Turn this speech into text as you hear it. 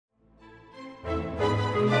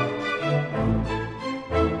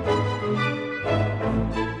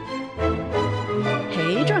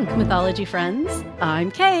Mythology friends.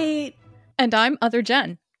 I'm Kate. And I'm Other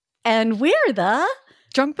Jen. And we're the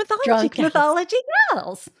Drunk Mythology Drunk Gals. Mythology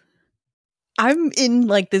Gals. I'm in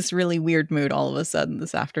like this really weird mood all of a sudden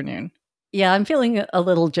this afternoon. Yeah, I'm feeling a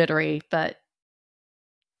little jittery, but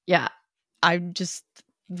yeah.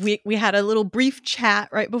 We had a little brief chat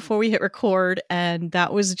right before we hit record, and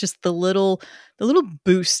that was just the little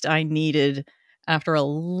boost I needed after a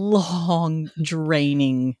long,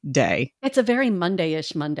 draining day. It's a very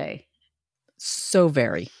Monday-ish Monday. So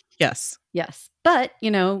very. Yes. Yes. But,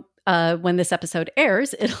 when this episode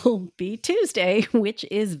airs, it'll be Tuesday, which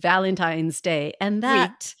is Valentine's Day. And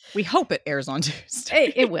that... We hope it airs on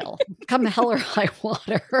Tuesday. It will. Come hell or high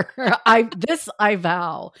water. I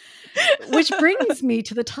vow. Which brings me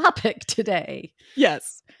to the topic today.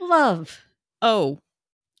 Yes. Love. Oh.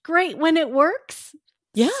 Great when it works.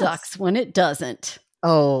 Yes. Sucks when it doesn't.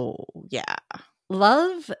 Oh, yeah.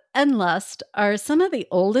 Love and lust are some of the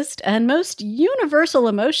oldest and most universal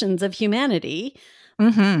emotions of humanity.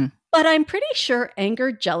 Mm-hmm. But I'm pretty sure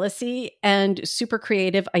anger, jealousy, and super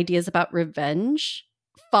creative ideas about revenge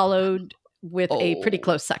followed with a pretty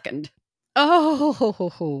close second.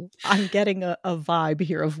 Oh, I'm getting a vibe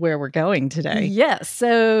here of where we're going today. Yes.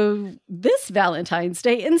 So this Valentine's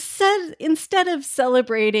Day, instead of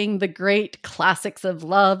celebrating the great classics of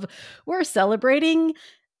love, we're celebrating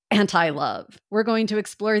anti-love. We're going to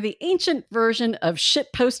explore the ancient version of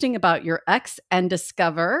shitposting about your ex and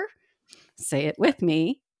discover, say it with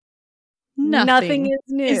me, nothing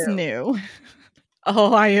is new.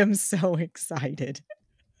 Oh, I am so excited.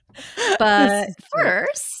 But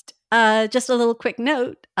first, just a little quick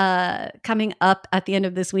note, coming up at the end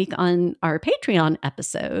of this week on our Patreon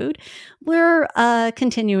episode, we're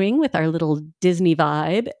continuing with our little Disney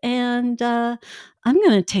vibe, and I'm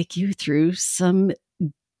going to take you through some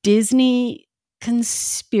Disney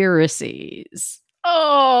conspiracies.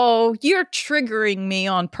 Oh, you're triggering me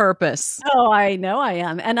on purpose. Oh, I know I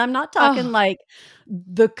am. And I'm not talking like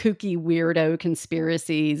the kooky weirdo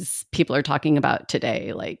conspiracies people are talking about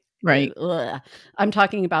today. Like, right. I'm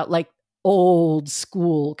talking about like old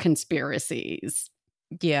school conspiracies.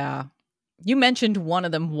 Yeah. You mentioned one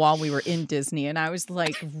of them while we were in Disney, and I was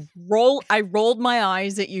like, I rolled my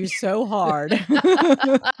eyes at you so hard.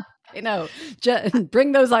 I know.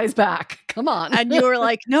 Bring those eyes back. Come on. And you were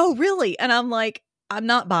like, no, really? And I'm like, I'm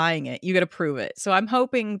not buying it. You got to prove it. So I'm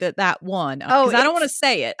hoping that one, because I don't want to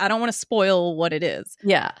say it. I don't want to spoil what it is.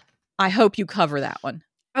 Yeah. I hope you cover that one.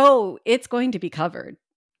 Oh, it's going to be covered.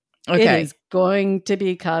 Okay. It is going to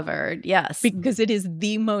be covered. Yes. Because it is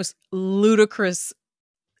the most ludicrous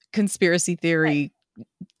conspiracy theory,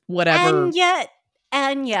 whatever.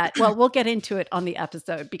 And yet, well, we'll get into it on the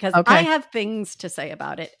episode because I have things to say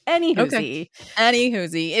about it. Anywhoosie.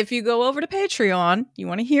 If you go over to Patreon, you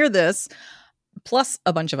want to hear this, plus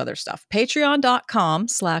a bunch of other stuff.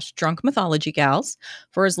 Patreon.com/drunkmythologygals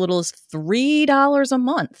for as little as $3 a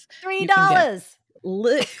month. $3.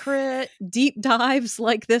 Lit crit deep dives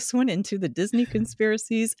like this one into the Disney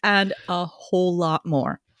conspiracies and a whole lot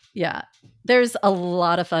more. Yeah. There's a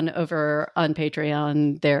lot of fun over on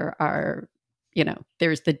Patreon. There are,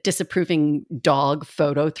 there's the disapproving dog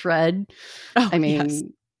photo thread. Oh, I mean, yes.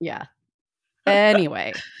 Yeah.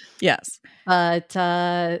 Anyway. Yes. But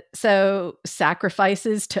so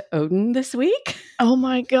sacrifices to Odin this week. Oh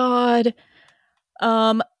my God.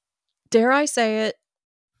 Dare I say it?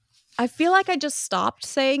 I feel like I just stopped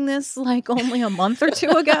saying this like only a month or two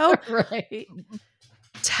ago. Right.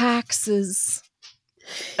 Taxes.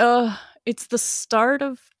 It's the start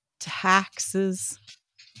of taxes.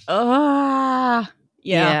 Yeah.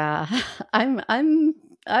 I'm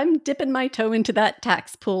dipping my toe into that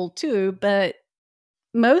tax pool too, but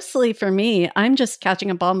mostly for me, I'm just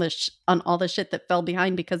catching up on all the shit that fell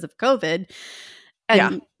behind because of COVID.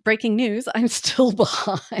 And breaking news, I'm still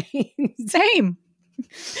behind. Same.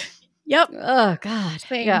 Yep. Oh God.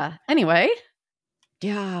 Same. Yeah. Anyway.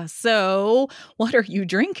 Yeah. So, what are you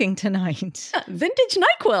drinking tonight? Vintage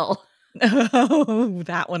NyQuil. Oh,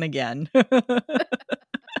 that one again.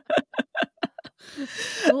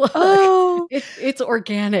 Look, it's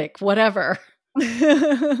organic, whatever.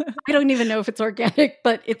 I don't even know if it's organic,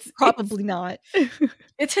 but it's probably not.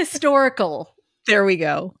 It's historical. There we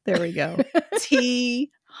go.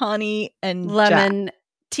 Tea, honey, and lemon. Jack.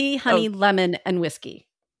 Tea, honey, lemon, and whiskey.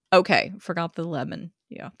 Okay, forgot the lemon.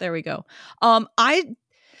 Yeah, there we go. I'm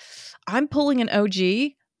pulling an OG.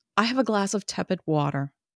 I have a glass of tepid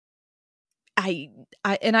water. I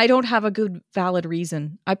don't have a good valid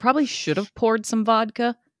reason. I probably should have poured some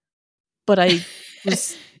vodka, but I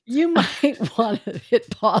was You might want to hit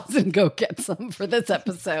pause and go get some for this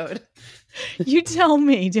episode. You tell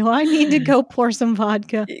me, do I need to go pour some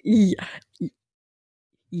vodka?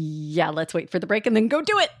 Yeah, let's wait for the break and then go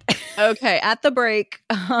do it. Okay, at the break,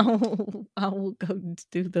 I will go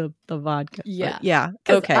do the vodka. Yeah. But yeah,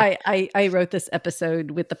 'Cause okay. I wrote this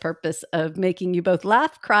episode with the purpose of making you both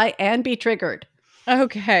laugh, cry, and be triggered.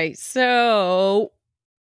 Okay, so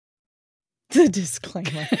the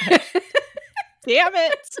disclaimer. Damn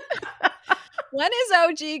it. When is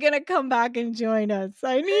OG going to come back and join us?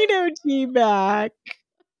 I need OG back.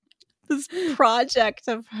 This project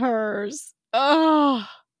of hers. Oh,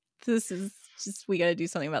 this is just, we got to do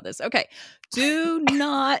something about this. Okay. Do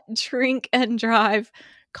not drink and drive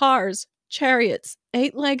cars, chariots,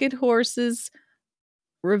 8-legged horses,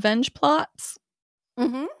 revenge plots,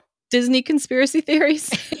 Disney conspiracy theories,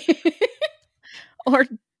 or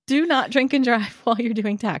do not drink and drive while you're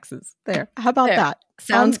doing taxes. There. How about that?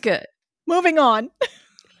 Sounds good. Moving on.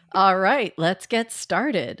 All right, let's get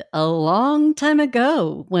started. A long time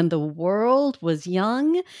ago, when the world was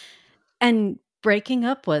young and breaking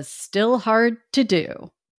up was still hard to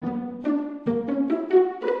do.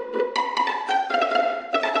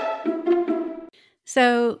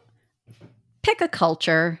 So, pick a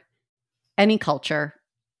culture, any culture,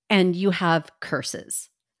 and you have curses.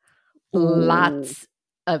 Ooh. Lots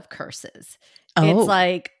of curses. Oh. It's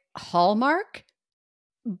like Hallmark,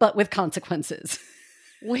 but with consequences.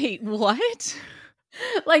 Wait, what?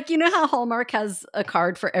 Like, you know how Hallmark has a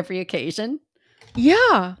card for every occasion?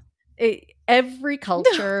 Yeah. Every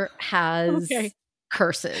culture has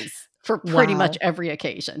curses for pretty much every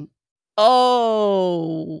occasion.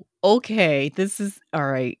 Oh, okay. This is all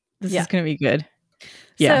right. This is going to be good.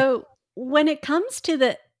 Yeah. So when it comes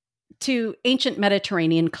to ancient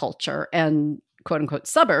Mediterranean culture and quote unquote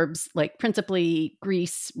suburbs, like principally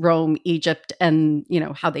Greece, Rome, Egypt, and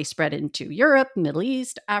how they spread into Europe, Middle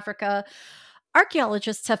East, Africa,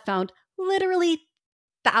 archaeologists have found literally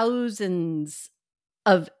thousands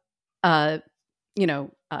of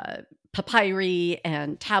papyri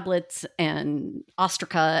and tablets and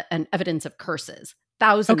ostraca and evidence of curses.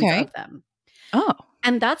 Thousands of them. Oh.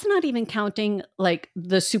 And that's not even counting like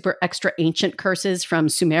the super extra ancient curses from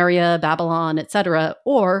Sumeria, Babylon, etc.,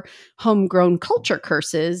 or homegrown culture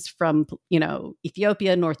curses from,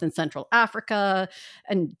 Ethiopia, North and Central Africa.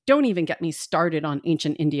 And don't even get me started on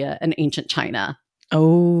ancient India and ancient China.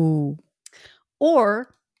 Oh.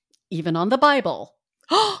 Or even on the Bible.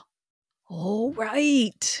 Oh,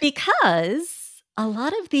 right. Because a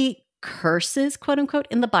lot of the curses, quote unquote,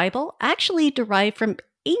 in the Bible actually derive from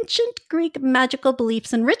ancient Greek magical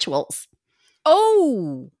beliefs and rituals.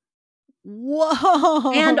 Oh,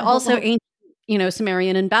 whoa. And also ancient,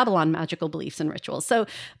 Sumerian and Babylon magical beliefs and rituals. So,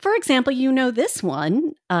 for example, this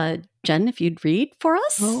one, Jen, if you'd read for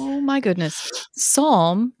us. Oh, my goodness.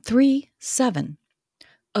 Psalm 3:7.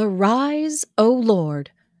 Arise, O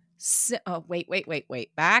Lord. Wait.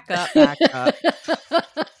 Back up.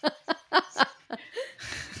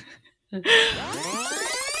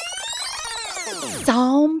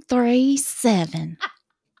 Psalm 3:7.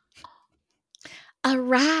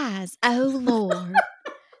 Arise, O Lord.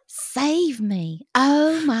 Save me,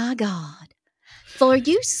 oh my God. For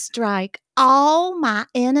you strike all my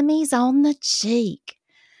enemies on the cheek.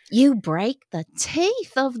 You break the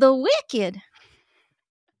teeth of the wicked.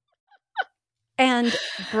 And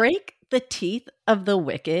break the teeth of the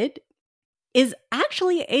wicked is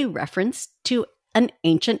actually a reference to an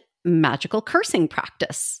ancient magical cursing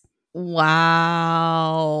practice.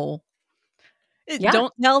 Wow.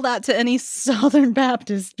 Don't tell that to any Southern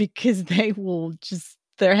Baptists because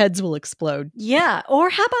their heads will explode. Yeah. Or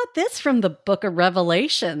how about this from the Book of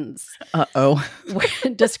Revelations? Uh-oh.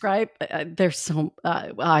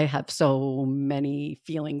 I have so many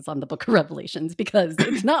feelings on the Book of Revelations because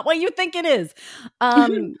it's not what you think it is.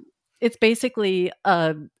 It's basically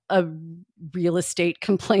a real estate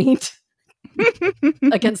complaint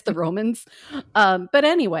against the Romans. But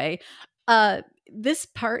anyway, this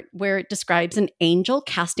part where it describes an angel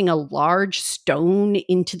casting a large stone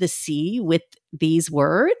into the sea with these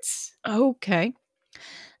words. Okay.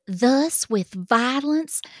 Thus with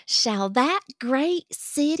violence shall that great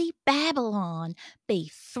city Babylon be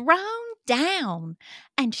thrown down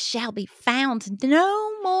and shall be found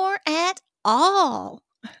no more at all.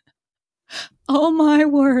 Oh my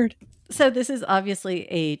word. So this is obviously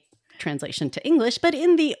a translation to English, but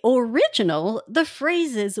in the original, the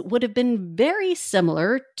phrases would have been very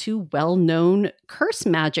similar to well-known curse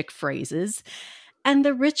magic phrases, and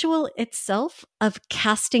the ritual itself of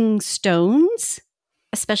casting stones,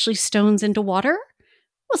 especially stones into water,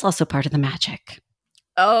 was also part of the magic.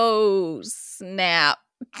 Oh, snap.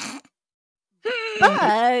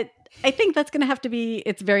 But I think that's going to have to be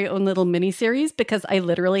its very own little mini series, because I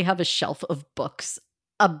literally have a shelf of books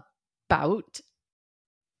about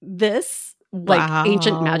this, like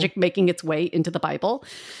ancient magic making its way into the Bible.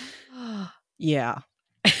 Yeah.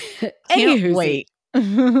 Can't Anywho, wait.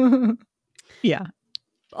 Yeah.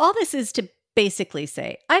 All this is to basically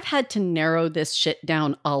say I've had to narrow this shit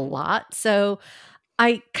down a lot. So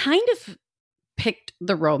I kind of picked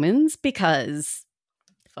the Romans because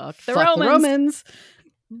Fuck the Romans.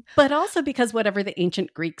 But also because whatever the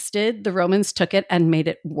ancient Greeks did, the Romans took it and made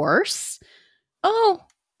it worse. Oh,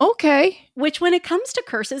 okay. Which, when it comes to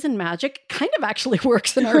curses and magic, kind of actually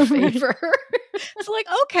works in our favor. It's like,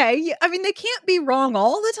 okay. I mean, they can't be wrong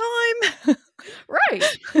all the time.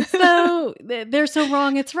 Right. So they're so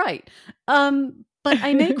wrong, it's right. But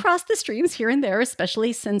I may cross the streams here and there,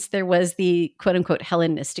 especially since there was the quote unquote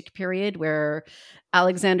Hellenistic period where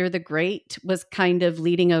Alexander the Great was kind of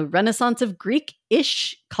leading a renaissance of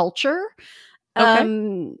Greek-ish culture. Okay.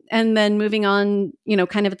 And then moving on,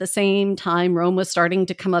 kind of at the same time, Rome was starting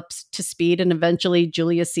to come up to speed. And eventually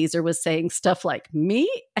Julius Caesar was saying stuff like, "Me,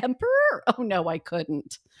 emperor? Oh, no, I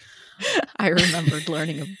couldn't." I remembered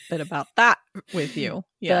learning a bit about that with you.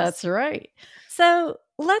 Yes. That's right. So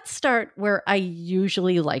let's start where I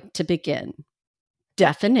usually like to begin.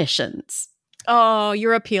 Definitions. Oh,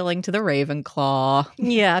 you're appealing to the Ravenclaw.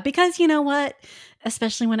 Yeah, because you know what?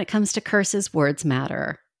 Especially when it comes to curses, words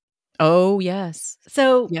matter. Oh, yes.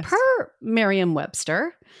 So Yes. per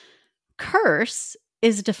Merriam-Webster, curse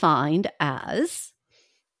is defined as...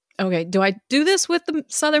 Okay, do I do this with the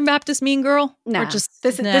Southern Baptist Mean Girl? Nah, Or just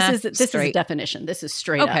this is a straight? definition. This is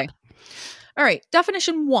straight Okay. up. All right.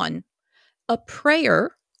 Definition 1: a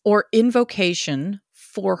prayer or invocation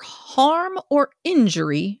for harm or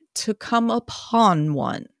injury to come upon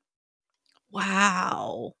one.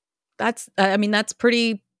 Wow. That's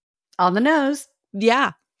pretty, On the nose.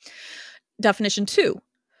 yeah. Definition 2: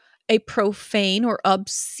 a profane or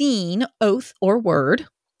obscene oath or word.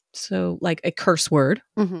 So like a curse word.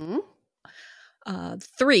 Mm-hmm.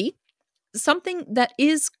 3: something that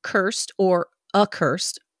is cursed or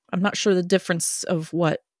accursed. I'm not sure the difference of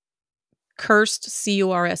what cursed,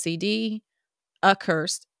 C-U-R-S-E-D,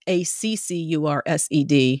 accursed,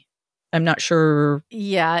 A-C-C-U-R-S-E-D. I'm not sure.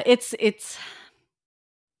 Yeah, it's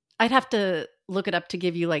I'd have to look it up to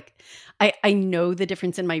give you I know the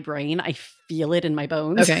difference in my brain. I feel it in my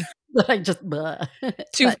bones. Okay. But I just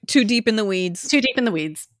Too deep in the weeds. Too deep in the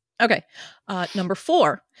weeds. Okay. Number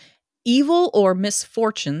 4: evil or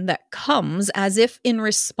misfortune that comes as if in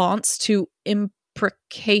response to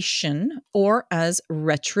imprecation or as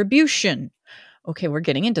retribution. Okay, we're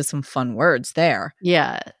getting into some fun words there.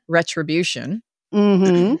 Yeah. Retribution.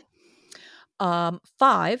 Mm-hmm.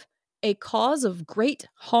 5: a cause of great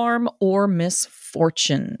harm or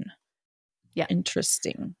misfortune. Yeah.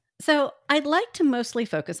 Interesting. So I'd like to mostly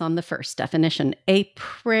focus on the first definition, a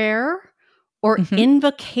prayer or Mhm.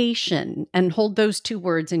 invocation, and hold those two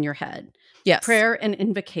words in your head. Yes. Prayer and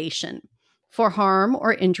invocation for harm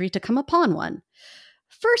or injury to come upon one.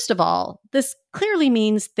 First of all, this clearly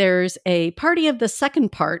means there's a party of the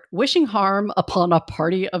second part wishing harm upon a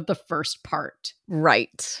party of the first part.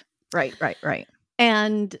 Right.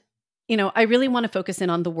 And, I really want to focus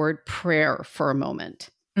in on the word prayer for a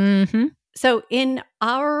moment. Mm-hmm. So in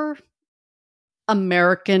our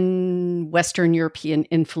American, Western European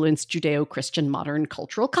influenced Judeo-Christian modern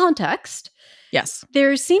cultural context, Yes.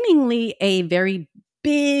 there's seemingly a very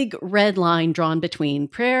big red line drawn between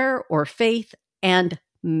prayer or faith and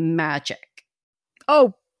magic.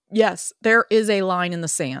 Oh, yes. There is a line in the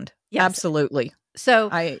sand. Yes. Absolutely. So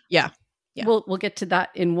Yeah. we'll get to that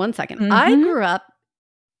in one second. Mhm. I grew up,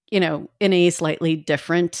 in a slightly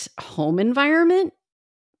different home environment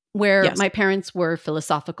where Yes. my parents were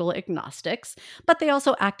philosophical agnostics, but they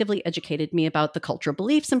also actively educated me about the cultural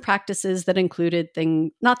beliefs and practices that included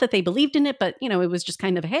not that they believed in it, but, it was just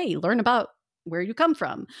kind of, hey, learn about where you come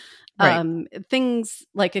from. Right. Things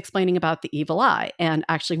like explaining about the evil eye. And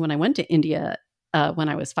actually, when I went to India when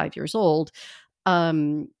I was 5 years old,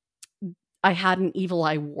 I had an evil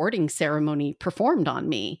eye warding ceremony performed on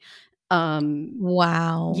me.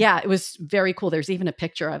 Wow. Yeah, it was very cool. There's even a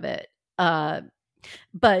picture of it.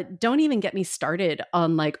 But don't even get me started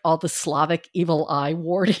on all the Slavic evil eye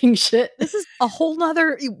warding shit. This is a whole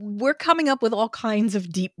nother. We're coming up with all kinds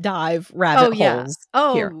of deep dive rabbit holes.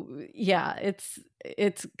 Here. Yeah.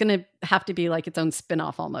 It's gonna have to be its own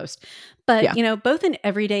spin-off almost. But both in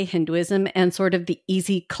everyday Hinduism and sort of the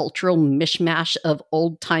easy cultural mishmash of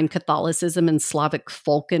old-time Catholicism and Slavic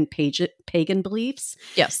folk and pagan beliefs,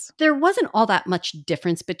 Yes. there wasn't all that much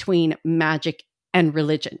difference between magic and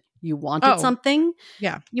religion. You wanted Oh, something,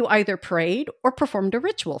 yeah. you either prayed or performed a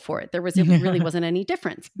ritual for it. Really wasn't any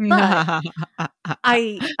difference. But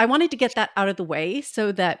I wanted to get that out of the way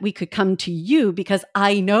so that we could come to you, because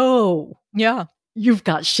I know Yeah. you've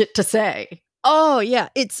got shit to say. Oh, yeah.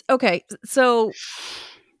 It's okay. So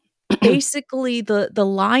basically the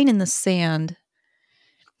line in the sand,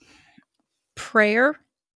 prayer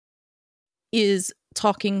is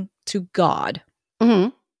talking to God, Mm-hmm.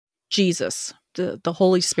 Jesus, the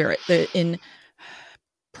Holy Spirit. In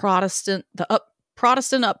Protestant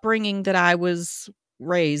Protestant upbringing that I was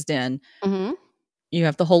raised in, Mm-hmm. you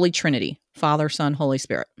have the Holy Trinity, Father, Son, Holy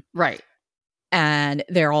Spirit. Right. And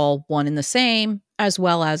they're all one and the same, as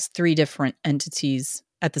well as three different entities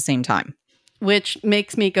at the same time. Which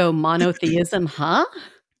makes me go, monotheism, huh?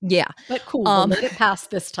 Yeah. But cool, we'll let it pass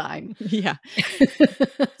this time. Yeah.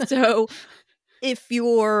 So if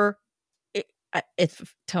you're,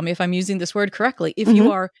 tell me if I'm using this word correctly, if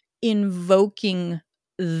you are invoking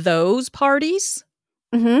those parties,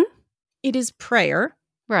 it is prayer.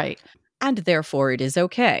 Right. And therefore it is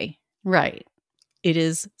okay. Right. It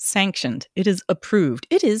is sanctioned. It is approved.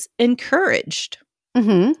 It is encouraged.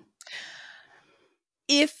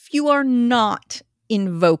 If you are not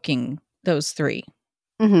invoking those three,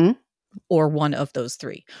 or one of those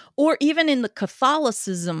three, or even in the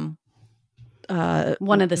Catholicism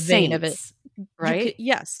one of the vein saints, of it, right?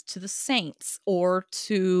 Yes, to the saints or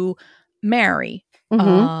to Mary.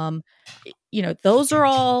 Those are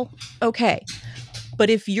all okay.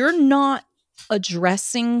 But if you're not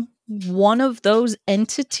addressing one of those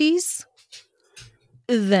entities,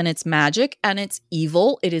 then it's magic and it's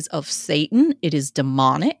evil. It is of Satan. It is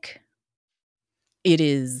demonic. It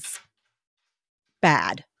is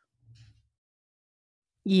bad.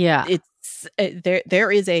 Yeah. It's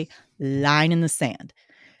there is a line in the sand.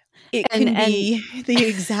 It can be the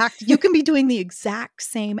exact, you can be doing the exact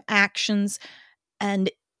same actions and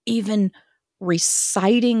even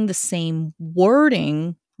reciting the same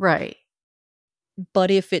wording. Right.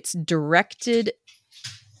 But if it's directed,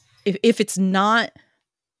 if it's not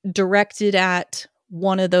directed at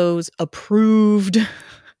one of those approved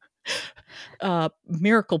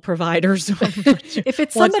miracle providers. If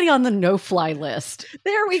it's somebody on the no-fly list.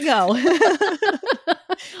 There we go.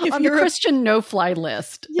 On the Christian no-fly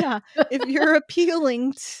list. Yeah. If you're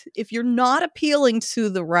not appealing to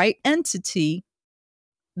the right entity,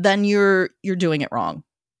 then you're doing it wrong.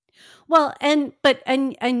 Well, and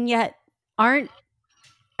yet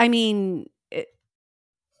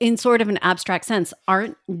in sort of an abstract sense,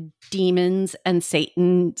 aren't demons and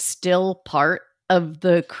Satan still part of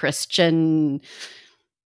the Christian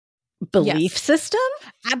belief system?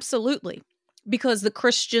 Absolutely. Because the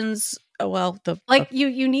Christians,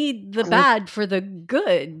 you need the bad for the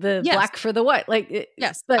good, the black for the white.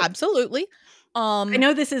 Yes, absolutely. I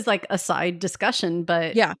know this is like a side discussion,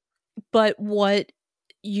 but yeah. But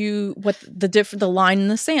the line in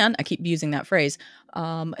the sand, I keep using that phrase.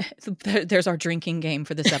 There's our drinking game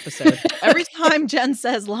for this episode. Every time Jen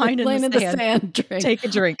says line in the sand, drink. Take a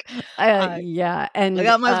drink. Yeah. And I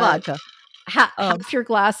got my vodka. Half your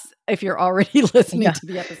glass if you're already listening to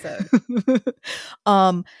the episode.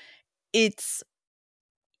 It's,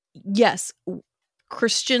 yes,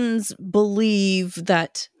 Christians believe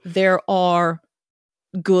that there are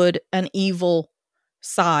good and evil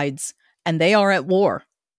sides, and they are at war.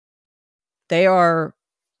 They are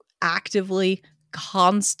actively,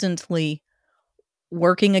 constantly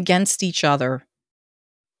working against each other.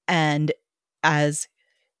 And as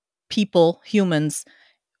people, humans,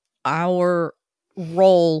 our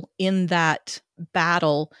role in that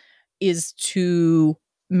battle is to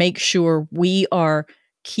make sure we are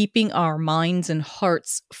keeping our minds and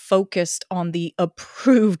hearts focused on the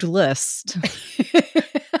approved list.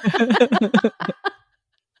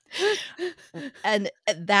 And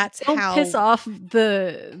that's Don't how piss off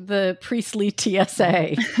the priestly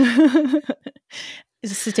TSA.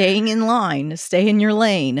 Staying in line, stay in your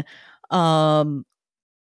lane.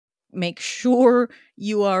 Make sure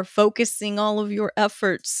you are focusing all of your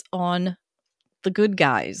efforts on the good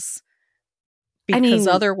guys. Because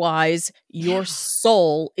otherwise your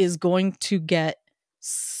soul is going to get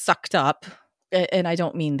sucked up. And I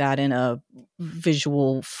don't mean that in a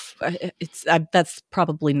visual, that's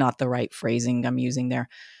probably not the right phrasing I'm using there.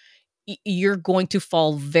 You're going to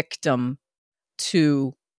fall victim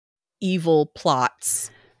to evil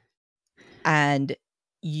plots, and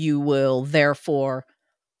you will therefore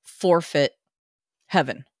forfeit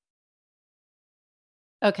heaven.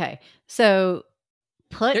 Okay. So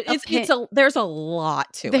there's a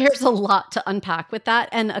lot to it. There's a lot to unpack with that.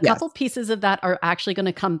 And a couple pieces of that are actually going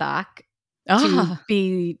to come back to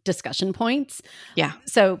be discussion points. Yeah.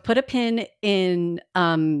 So put a pin in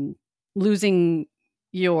losing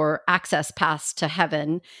your access pass to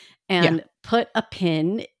heaven, and put a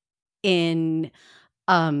pin in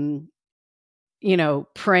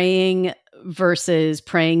praying versus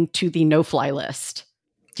praying to the no-fly list.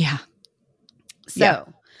 Yeah.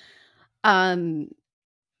 So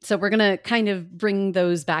so we're going to kind of bring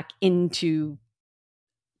those back into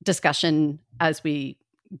discussion as we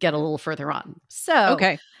get a little further on. So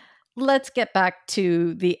let's get back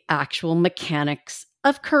to the actual mechanics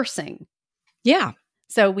of cursing. Yeah.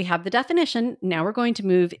 So we have the definition. Now we're going to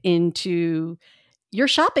move into your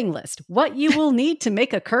shopping list, what you will need to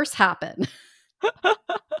make a curse happen.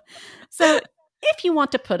 So if you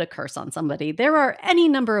want to put a curse on somebody, there are any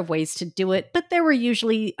number of ways to do it, but there were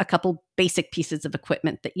usually a couple basic pieces of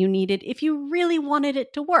equipment that you needed if you really wanted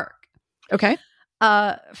it to work. Okay.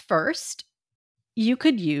 First, you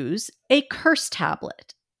could use a curse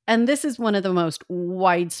tablet. And this is one of the most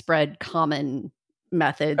widespread common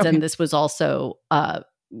methods. And this was also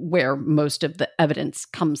where most of the evidence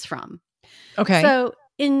comes from. Okay. So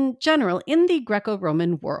in general, in the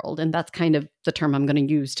Greco-Roman world, and that's kind of the term I'm going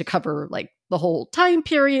to use to cover like the whole time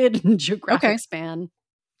period and geographic span.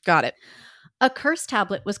 Got it. A curse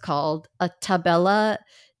tablet was called a tabella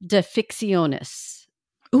de fictionis.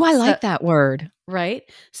 Ooh, I like that word. Right?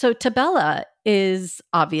 So tabella is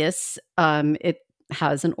obvious. It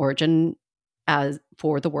has an origin as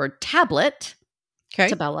for the word tablet. Okay.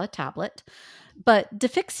 Tabella, tablet. But de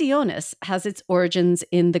fictionis has its origins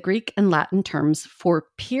in the Greek and Latin terms for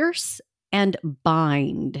pierce and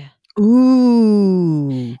bind.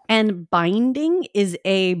 Ooh. And binding is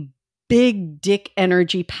a big dick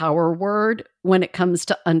energy power word when it comes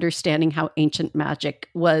to understanding how ancient magic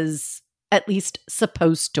was at least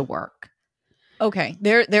supposed to work. Okay.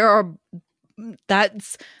 There are,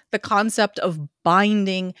 that's the concept of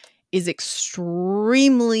binding is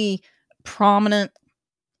extremely prominent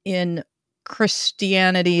in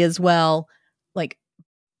Christianity as well, like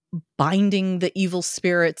binding the evil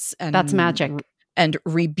spirits, and that's magic, and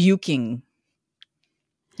rebuking.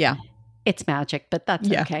 Yeah, it's magic, but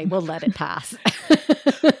that's okay. We'll let it pass.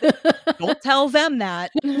 Don't tell them that,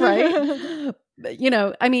 right?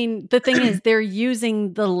 I mean, the thing is, they're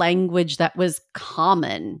using the language that was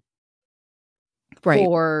common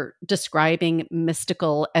for describing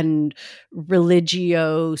mystical and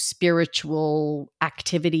religio-spiritual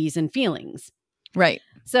activities and feelings. Right.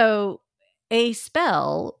 So a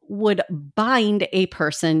spell would bind a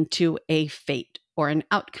person to a fate or an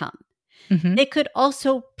outcome. Mm-hmm. It could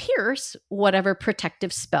also pierce whatever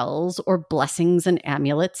protective spells or blessings and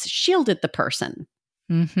amulets shielded the person.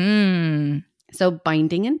 Mm-hmm. So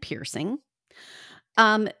binding and piercing.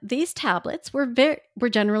 These tablets were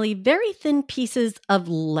generally very thin pieces of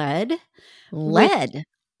lead. Lead?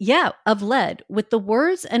 Of lead, with the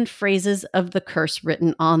words and phrases of the curse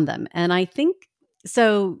written on them. And I think,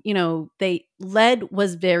 so, lead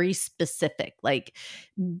was very specific. Like,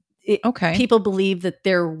 people believe that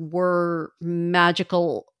there were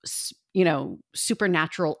magical,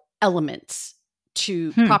 supernatural elements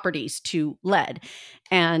to properties to lead.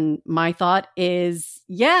 And my thought is,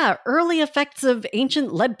 early effects of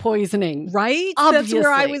ancient lead poisoning. Right? Obviously. That's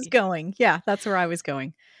where I was going. Yeah, that's where I was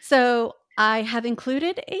going. So I have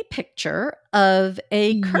included a picture of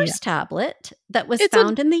a curse tablet that was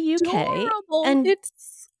found in the UK. And it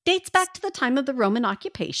dates back to the time of the Roman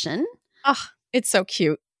occupation. Oh, it's so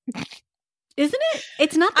cute. Isn't it?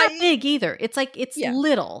 It's not that big either. It's like, it's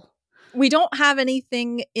little. We don't have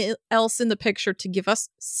anything else in the picture to give us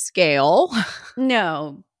scale.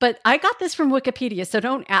 No, but I got this from Wikipedia, so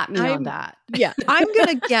don't at me on that. Yeah, I'm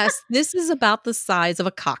going to guess this is about the size of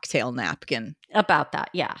a cocktail napkin. About that,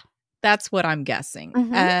 yeah. That's what I'm guessing.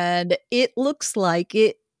 Mm-hmm. And it looks like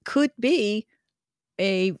it could be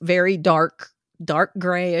a very dark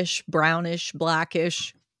grayish, brownish,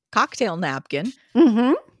 blackish cocktail napkin.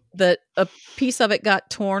 Mm-hmm. That a piece of it got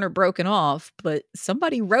torn or broken off, but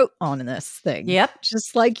somebody wrote on this thing. Yep.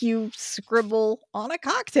 Just like you scribble on a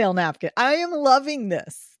cocktail napkin. I am loving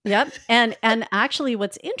this. Yep. And actually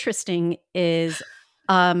what's interesting is,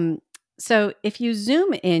 so if you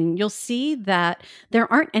zoom in, you'll see that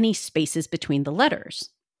there aren't any spaces between the letters.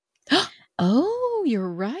 Oh,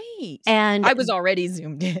 you're right. And I was already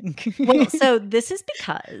zoomed in. Well, so this is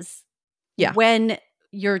because when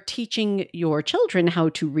you're teaching your children how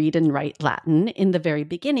to read and write Latin in the very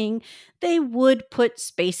beginning, they would put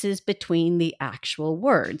spaces between the actual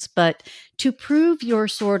words. But to prove your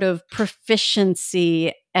sort of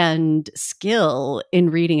proficiency and skill in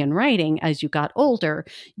reading and writing as you got older,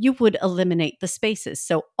 you would eliminate the spaces.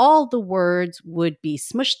 So all the words would be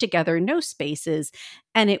smushed together, no spaces,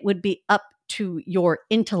 and it would be up to your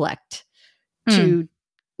intellect to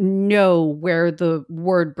know where the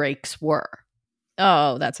word breaks were.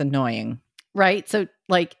 Oh, that's annoying. Right? So,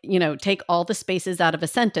 like, take all the spaces out of a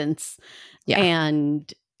sentence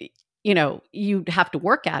and, you'd have to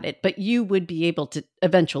work at it, but you would be able to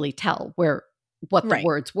eventually tell what the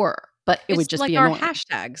words were, but it would just like be our annoying.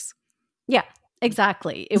 hashtags. Yeah,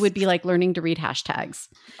 exactly. It would be like learning to read hashtags.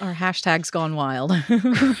 Our hashtags gone wild.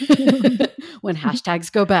 When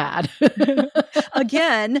hashtags go bad.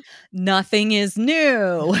 Again, nothing is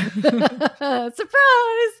new. Surprise!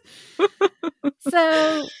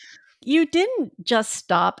 So you didn't just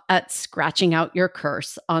stop at scratching out your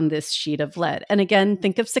curse on this sheet of lead. And again,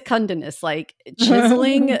 think of Secundinus, like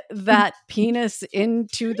chiseling that penis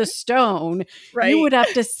into the stone. Right. You would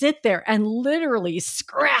have to sit there and literally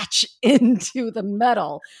scratch into the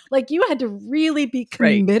metal. Like you had to really be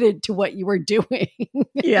committed to what you were doing.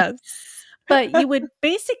 Yes. But you would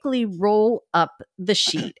basically roll up the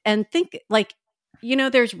sheet and think like,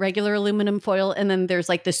 there's regular aluminum foil and then there's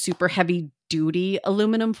like the super heavy duty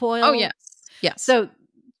aluminum foil. Oh, yes. Yes. So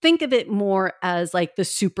think of it more as like the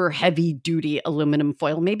super heavy duty aluminum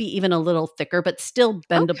foil, maybe even a little thicker, but still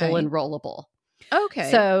bendable and rollable.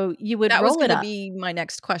 Okay. So you would roll it up. That was going to be my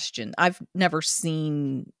next question. I've never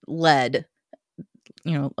seen lead,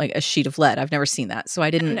 like a sheet of lead. I've never seen that. So I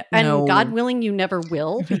didn't know. And God willing, you never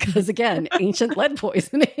will, because again, ancient lead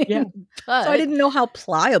poisoning. Yeah. So I didn't know how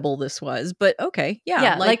pliable this was, but okay. Yeah.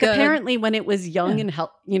 Yeah. Like apparently when it was young and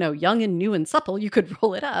young and new and supple, you could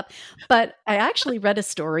roll it up. But I actually read a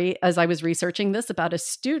story as I was researching this about a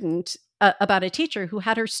student, about a teacher who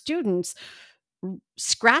had her students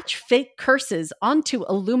scratch fake curses onto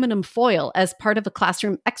aluminum foil as part of a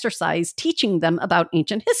classroom exercise, teaching them about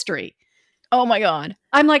ancient history. Oh my God.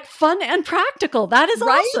 I'm like, fun and practical. That is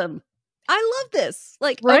awesome. I love this.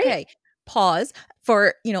 Like, okay, pause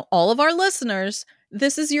for, all of our listeners.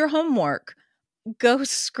 This is your homework. Go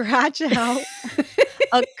scratch out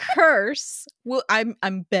a curse. Well, I'm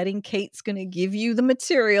betting Kate's going to give you the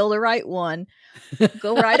material to write one.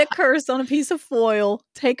 Go write a curse on a piece of foil,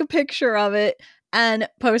 take a picture of it, and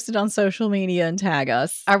post it on social media and tag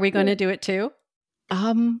us. Are we going to do it too?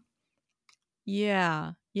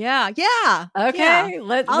 Yeah. Okay. Yeah. We'll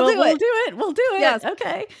do it. We'll do it. Yes.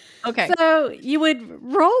 Okay. Okay. So you would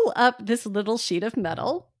roll up this little sheet of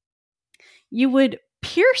metal. You would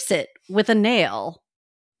pierce it with a nail.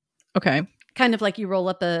 Okay. Kind of like you roll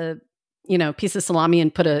up a, piece of salami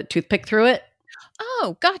and put a toothpick through it.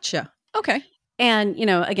 Oh, gotcha. Okay. And,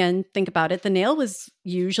 again, think about it. The nail was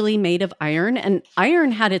usually made of iron, and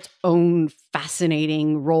iron had its own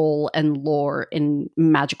fascinating role and lore in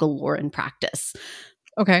magical lore and practice.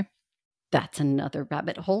 Okay. That's another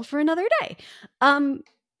rabbit hole for another day. And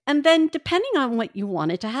then depending on what you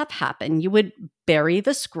wanted to have happen, you would bury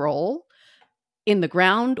the scroll in the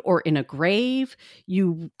ground or in a grave.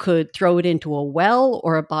 You could throw it into a well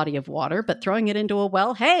or a body of water, but throwing it into a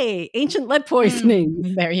well, hey, ancient lead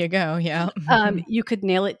poisoning. There you go. Yeah. You could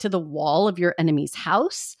nail it to the wall of your enemy's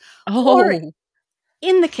house. Oh. Or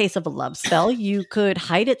in the case of a love spell, you could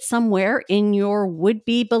hide it somewhere in your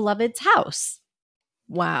would-be beloved's house.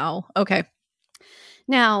 Wow. Okay.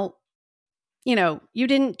 Now, you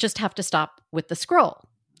didn't just have to stop with the scroll.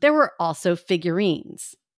 There were also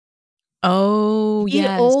figurines. Oh, yes.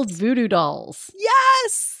 The old voodoo dolls.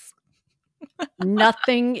 Yes.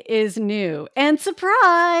 Nothing is new. And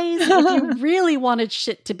surprise, if you really wanted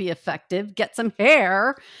shit to be effective, get some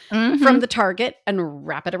hair from the target and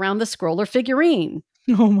wrap it around the scroll or figurine.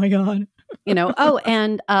 Oh my God.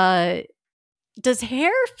 And does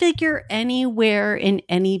hair figure anywhere in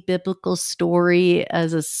any biblical story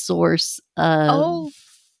as a source of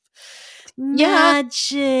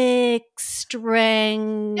magic,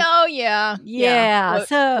 strength? Oh, yeah. Yeah.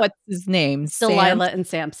 What's his name? Delilah and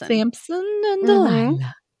Samson. Samson and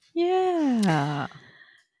Delilah. Yeah.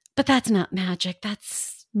 But that's not magic.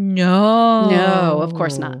 That's... No, of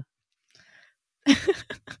course not.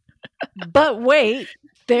 But wait,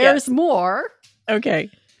 there's more. Okay.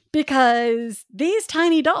 Because these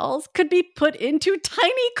tiny dolls could be put into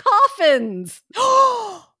tiny coffins.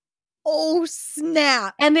 Oh,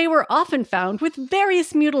 snap. And they were often found with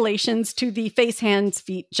various mutilations to the face, hands,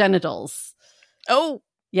 feet, genitals. Oh.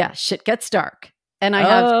 Yeah, shit gets dark. And I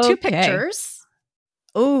have two pictures.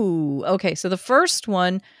 Oh, okay. So the first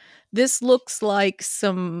one, this looks like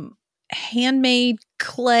some handmade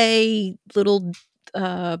clay little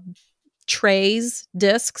trays,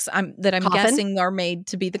 discs that I'm Coffin. guessing are made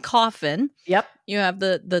to be the coffin. Yep. You have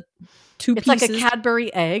the two It's pieces. like a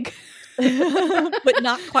Cadbury egg. But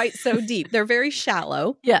not quite so deep. They're very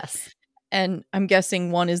shallow. Yes. And I'm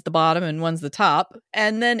guessing one is the bottom and one's the top.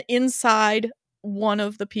 And then inside one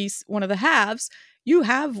of the halves, you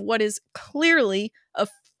have what is clearly a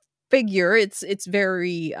figure. It's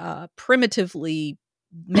very primitively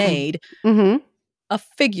made. Mm-hmm. A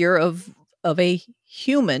figure of a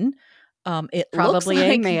human. It Probably looks a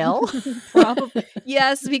like male. Probably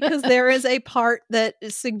yes, because there is a part that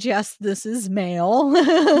suggests this is male. We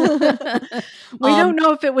don't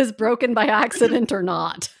know if it was broken by accident or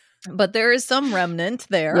not. But there is some remnant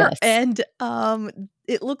there. Yes. And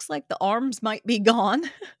it looks like the arms might be gone.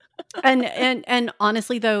 and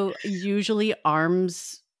honestly, though, usually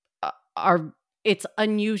arms it's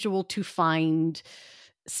unusual to find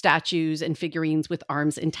statues and figurines with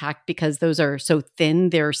arms intact because those are so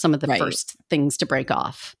thin. They're some of the first things to break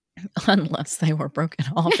off. Unless they were broken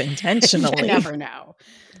off intentionally. You never know.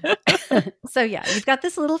 So yeah, you've got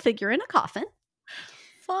this little figure in a coffin.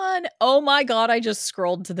 Fun. Oh my God, I just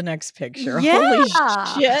scrolled to the next picture. Yeah.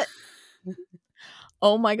 Holy shit.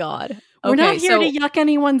 Oh my God. We're not here to yuck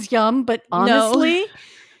anyone's yum, but honestly. No.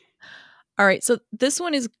 All right, so this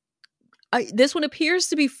one appears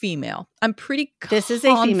to be female. I'm pretty confident. This is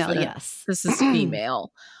a female, yes. This is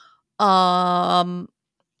female.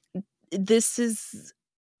 This is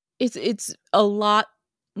it's a lot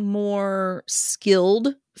more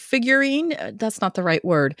skilled figurine. That's not the right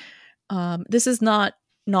word. This is not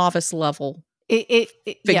novice level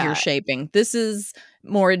figure shaping. This is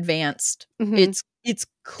more advanced. Mm-hmm. It's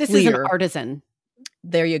clear. This is an artisan.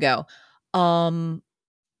 There you go.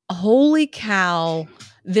 Holy cow.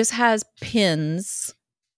 This has pins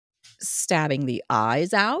stabbing the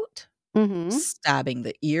eyes out, stabbing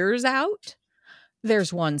the ears out.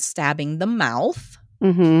 There's one stabbing the mouth.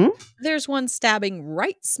 Mm-hmm. There's one stabbing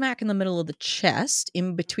right smack in the middle of the chest,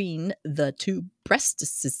 in between the two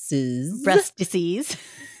breastises.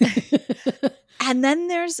 And then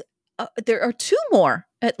there are two more,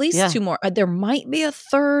 at least two more. There might be a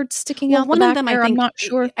third sticking out. One the of back them, there. I think, I'm not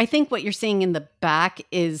sure. I think what you're seeing in the back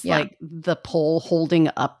is like the pole holding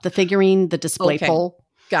up the figurine, the display pole.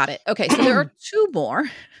 Got it. Okay, so there are two more.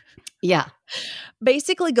 Yeah.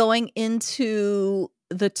 Basically going into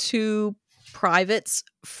the two privates'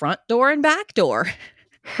 front door and back door.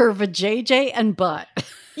 Her vajayjay and butt.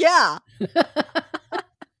 Yeah.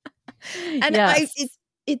 And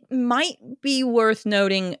it might be worth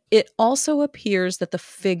noting, it also appears that the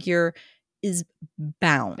figure is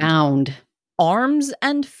bound. Arms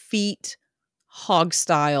and feet, hog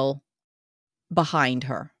style, behind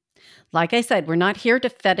her. Like I said, we're not here to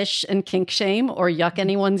fetish and kink shame or yuck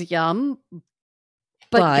anyone's yum.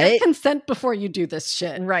 But get consent before you do this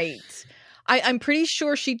shit. Right. I'm pretty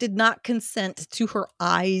sure she did not consent to her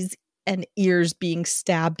eyes and ears being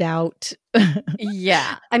stabbed out.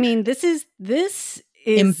 Yeah. I mean, this is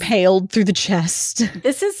impaled through the chest.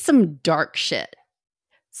 This is some dark shit.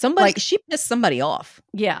 She pissed somebody off.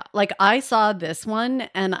 Yeah. Like I saw this one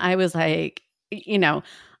and I was like,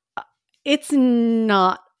 it's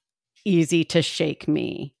not easy to shake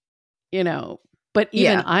me, but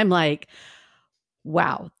even I'm like,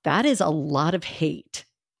 wow, that is a lot of hate.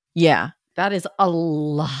 Yeah. That is a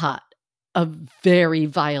lot of very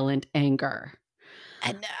violent anger.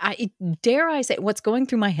 And dare I say, what's going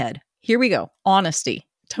through my head? Here we go. Honesty.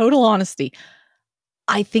 Total honesty.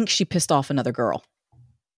 I think she pissed off another girl.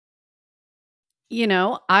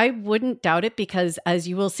 I wouldn't doubt it because, as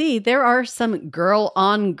you will see, there are some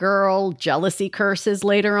girl-on-girl jealousy curses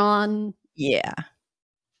later on. Yeah.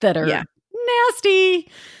 That are nasty.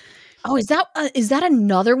 Oh, is that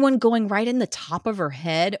another one going right in the top of her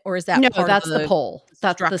head? Or is that that's the pole.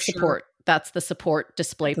 That's the support. That's the support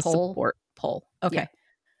display pole. Support pole. Okay. Yeah.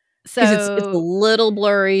 So it's a little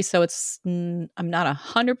blurry, so I'm not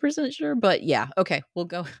 100% sure, but yeah. Okay, we'll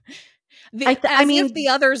go. If the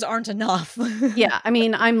others aren't enough. Yeah, I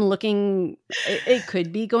mean, I'm looking. It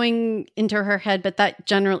could be going into her head, but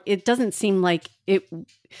it doesn't seem like it.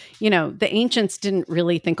 The ancients didn't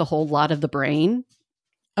really think a whole lot of the brain.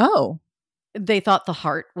 Oh, they thought the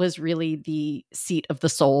heart was really the seat of the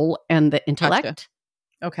soul and the intellect. Gotcha.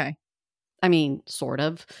 Okay, I mean, sort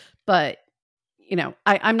of, but.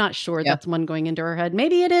 I'm not sure that's one going into her head.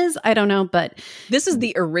 Maybe it is. I don't know. But this is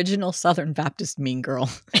the original Southern Baptist mean girl.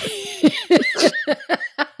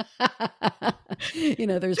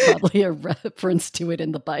 There's probably a reference to it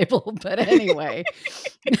in the Bible. But anyway,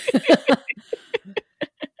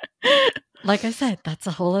 like I said, that's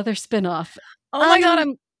a whole other spinoff. Oh my God.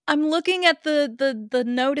 I'm looking at the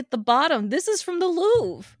note at the bottom. This is from the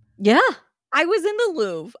Louvre. Yeah. I was in the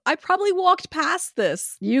Louvre. I probably walked past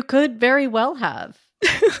this. You could very well have.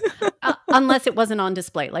 Unless it wasn't on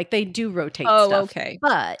display. Like they do rotate stuff. Okay.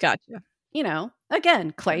 But, Gotcha.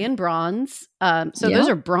 Again, clay and bronze. So Yeah. those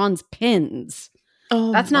are bronze pins.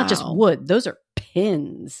 Oh, That's not just wow. wood. Those are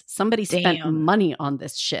pins. Somebody spent Damn. money on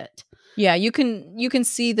this shit. Yeah, you can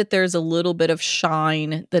see that there's a little bit of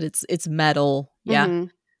shine, that it's metal. Yeah. Mhm.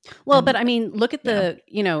 Well, And- but I mean, look at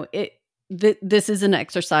this is an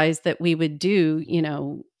exercise that we would do,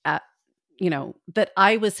 that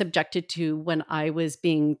I was subjected to when I was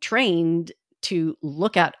being trained to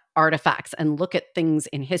look at artifacts and look at things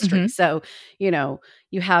in history. Mhm. So,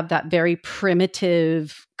 you have that very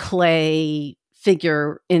primitive clay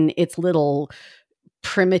figure in its little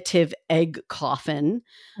primitive egg coffin.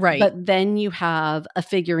 Right. But then you have a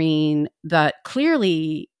figurine that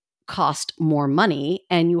clearly cost more money,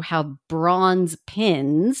 and you have bronze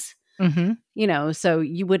pins, Mhm. so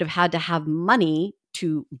you would have had to have money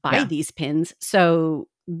to buy Yeah. these pins. So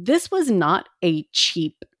this was not a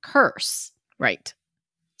cheap curse. Right.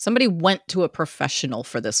 Somebody went to a professional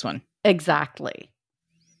for this one. Exactly.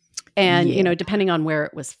 And, Yeah. depending on where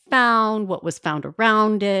it was found, what was found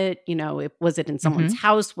around it, was it in someone's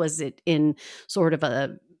house? Was it in sort of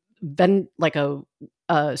a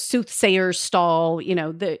soothsayer stall?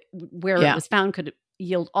 Where Yeah. it was found could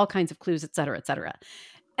yield all kinds of clues, et cetera, et cetera.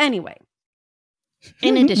 Anyway,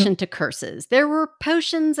 in addition to curses, there were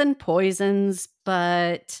potions and poisons,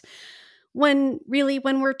 but when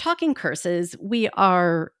we're talking curses, we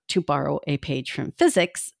are, to borrow a page from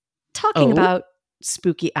physics, talking about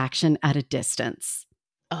spooky action at a distance.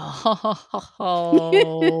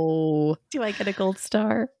 Oh. Do I get a gold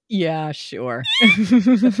star? Yeah, sure.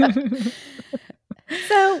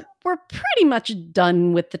 So we're pretty much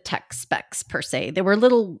done with the tech specs per se. There were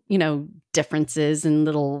little, differences and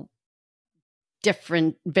little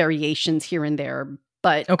different variations here and there.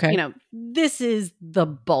 But, Okay. this is the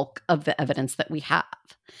bulk of the evidence that we have.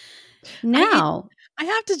 Now, I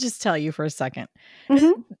have to just tell you for a second.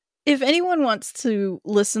 Mhm. If anyone wants to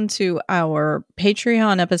listen to our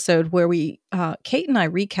Patreon episode where Kate and I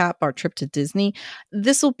recap our trip to Disney,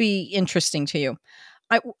 this will be interesting to you.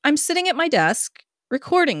 I'm sitting at my desk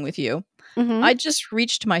recording with you. Mhm. I just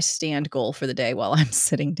reached my stand goal for the day while I'm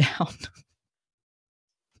sitting down.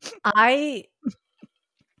 I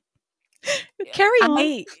Carry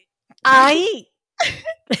on.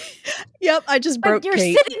 Yep, I just broke But you're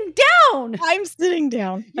Kate. sitting down. I'm sitting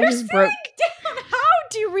down. You're I just broke. sitting down. How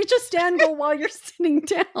do you reach a stand goal while you're sitting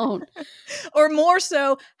down? Or more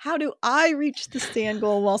so, how do I reach the stand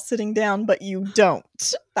goal while sitting down, but you don't?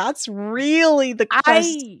 That's really the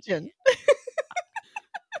question.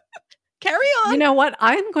 Carry on. You know what?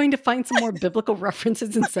 I'm going to find some more biblical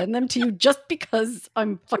references and send them to you just because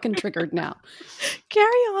I'm fucking triggered now. Carry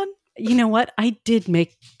on. You know what? I did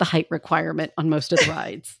make the height requirement on most of the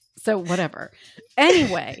rides. So whatever.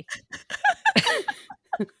 Anyway.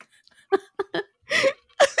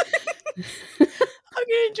 I'm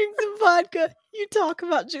going to drink some vodka. You talk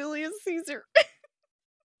about Julius Caesar.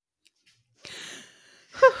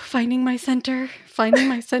 Finding my center,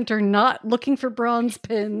 not looking for bronze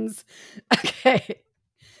pins. Okay.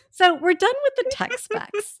 So we're done with the tech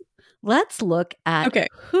specs. Let's look at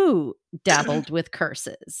who dabbled with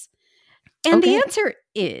curses. And the answer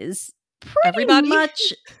is pretty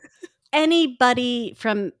much anybody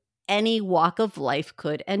from any walk of life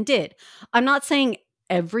could and did. I'm not saying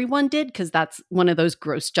everyone did, because that's one of those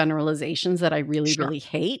gross generalizations that I really, really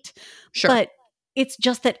hate. Sure. But it's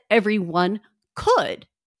just that everyone could.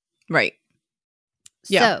 Right.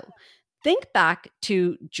 Yeah. So think back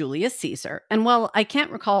to Julius Caesar. And while I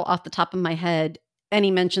can't recall off the top of my head any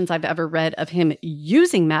mentions I've ever read of him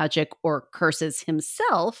using magic or curses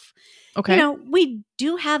himself, we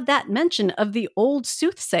do have that mention of the old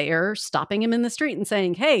soothsayer stopping him in the street and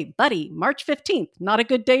saying, "Hey, buddy, March 15th, not a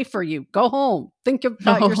good day for you. Go home. Think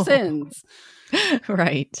about your sins."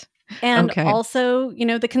 Right. And also,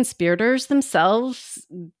 the conspirators themselves,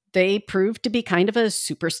 they proved to be kind of a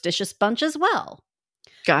superstitious bunch as well.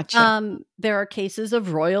 Gotcha. There are cases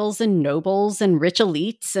of royals and nobles and rich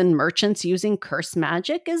elites and merchants using curse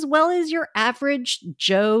magic, as well as your average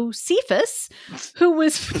Joe Cephas, who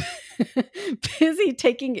was busy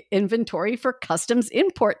taking inventory for customs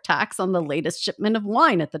import tax on the latest shipment of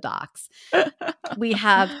wine at the docks. We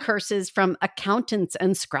have curses from accountants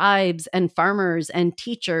and scribes and farmers and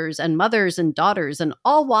teachers and mothers and daughters and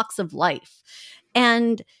all walks of life.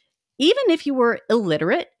 And even if you were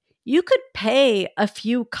illiterate, you could pay a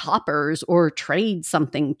few coppers or trade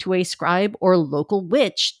something to a scribe or local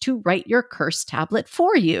witch to write your curse tablet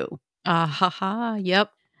for you.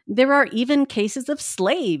 Yep. There are even cases of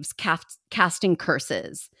slaves casting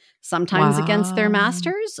curses, sometimes against their Wow.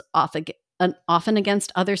 masters, often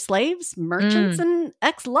against other slaves, merchants, and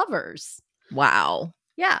ex-lovers. Wow.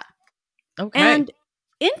 Yeah. Okay. And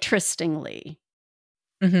interestingly,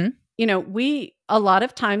 you know, a lot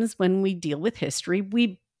of times when we deal with history,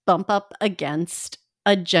 we bump up against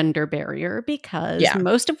a gender barrier because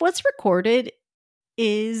most of what's recorded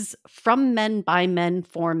is from men, by men,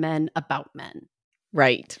 for men, about men.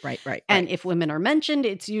 Right. And if women are mentioned,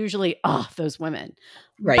 it's usually, those women.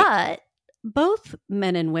 Right. But both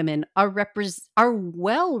men and women are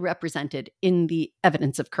well represented in the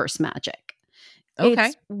evidence of curse magic. Okay.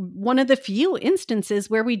 It's one of the few instances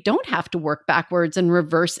where we don't have to work backwards and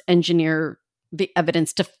reverse engineer the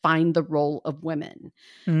evidence to find the role of women.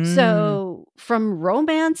 So from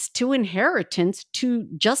romance to inheritance to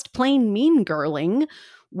just plain mean girling,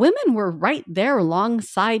 women were right there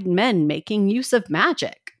alongside men making use of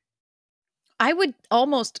magic. I would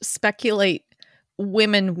almost speculate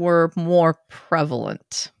women were more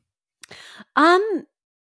prevalent. I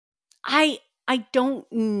don't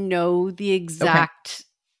know the exact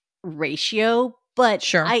ratio, but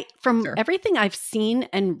from everything I've seen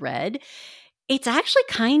and read, it's actually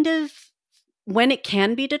kind of, when it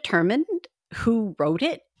can be determined who wrote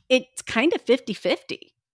it, it's kind of 50-50.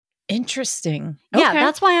 Interesting. Yeah,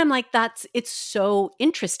 that's why I'm like, it's so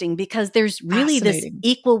interesting because there's really this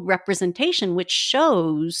equal representation, which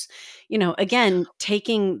shows, you know, again,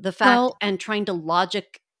 taking the fact and trying to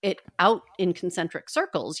logic it out in concentric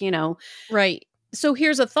circles, you know. Right. So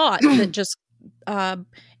here's a thought that just,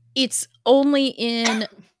 it's only in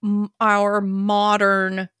our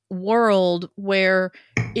modern world where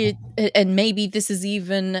and maybe this is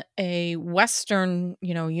even a Western,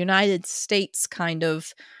 you know, United States kind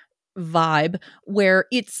of vibe, where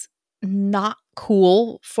it's not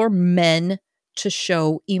cool for men to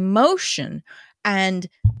show emotion, and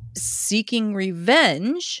seeking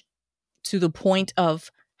revenge to the point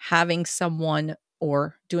of having someone,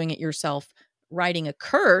 or doing it yourself, writing a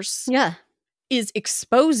curse is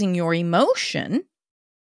exposing your emotion.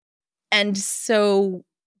 And so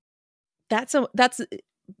that's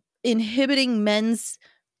inhibiting men's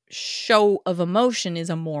show of emotion is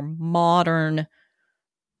a more modern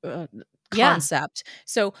concept.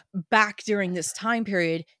 So back during this time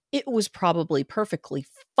period, it was probably perfectly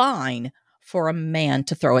fine for a man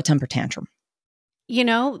to throw a temper tantrum. You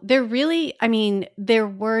know, there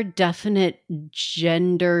were definite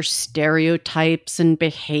gender stereotypes and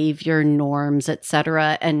behavior norms,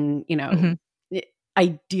 etc., and, you know,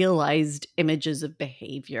 idealized images of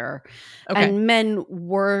behavior. And men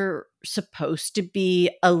were supposed to be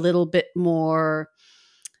a little bit more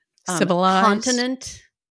civilized, continent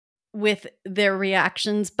with their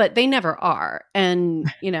reactions, but they never are. And,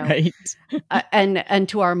 you know, and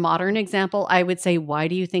to our modern example, I would say, why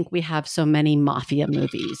do you think we have so many mafia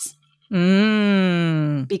movies?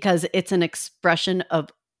 Because it's an expression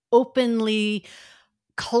of openly,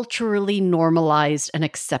 culturally normalized and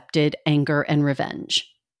accepted anger and revenge.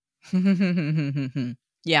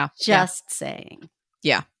 Just saying.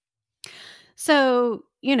 Yeah. So,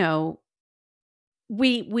 you know,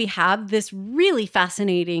 we have this really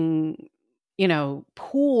fascinating, you know,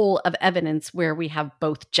 pool of evidence where we have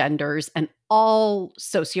both genders and all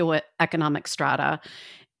socioeconomic strata.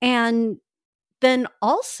 And then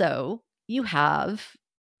also you have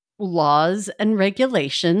laws and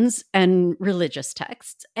regulations and religious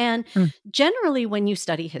texts. And generally, when you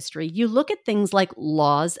study history, you look at things like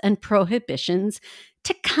laws and prohibitions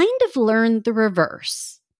to kind of learn the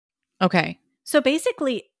reverse. Okay. So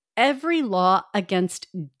basically, every law against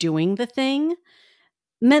doing the thing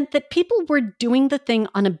meant that people were doing the thing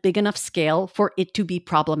on a big enough scale for it to be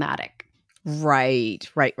problematic. Right.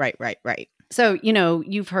 So, you know,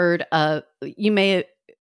 you've heard, you may,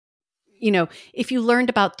 you know, if you learned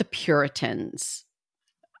about the Puritans.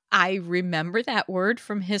 I remember that word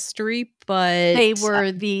from history, but they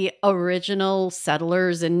were the original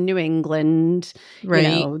settlers in New England. Right. You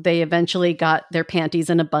know, they eventually got their panties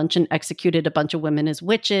in a bunch and executed a bunch of women as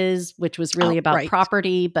witches, which was really about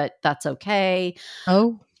property, but that's okay.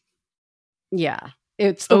 Oh. Yeah.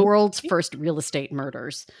 It's the world's first real estate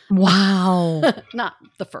murders. Wow. Not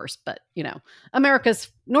the first, but, you know,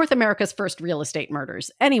 North America's first real estate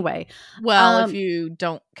murders. Anyway. Well, if you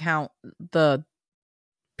don't count the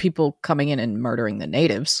people coming in and murdering the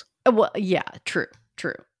natives. Well, yeah, true.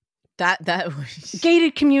 That was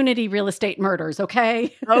gated community real estate murders,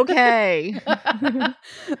 okay? Okay.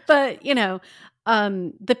 But, you know,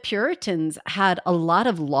 the Puritans had a lot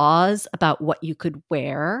of laws about what you could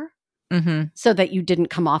wear so that you didn't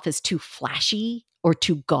come off as too flashy or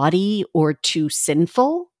too gaudy or too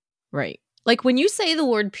sinful. Right. Like when you say the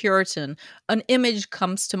word Puritan, an image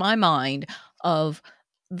comes to my mind of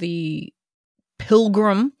the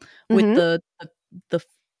pilgrim with Mhm. the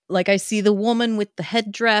like I see the woman with the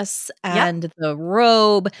headdress Yep. and the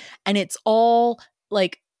robe, and it's all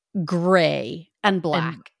like gray And and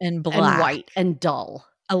black and black. white and dull.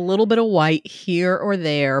 A little bit of white here or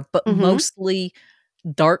there, but Mhm. mostly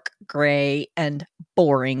dark gray and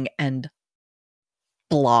boring and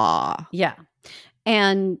blah. Yeah.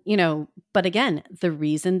 And, but again, the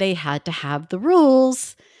reason they had to have the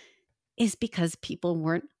rules is because people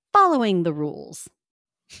weren't following the rules.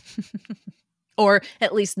 Or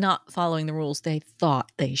at least not following the rules they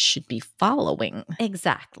thought they should be following.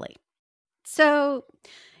 Exactly. So,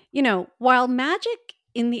 while magic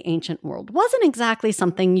in the ancient world wasn't exactly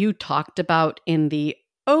something you talked about in the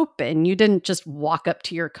open, you didn't just walk up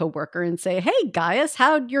to your coworker and say, "Hey, Gaius,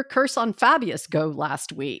 how'd your curse on Fabius go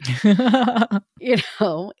last week?"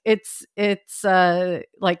 It's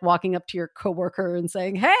like walking up to your coworker and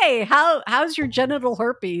saying, "Hey, how's your genital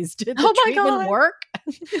herpes? Did the Oh my treatment God. work?"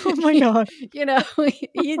 Oh my God.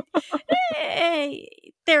 You,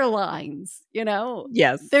 they're lines,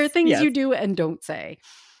 Yes. There are things Yes. you do and don't say.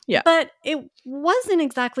 Yeah. But it wasn't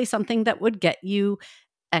exactly something that would get you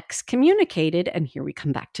excommunicated. And here we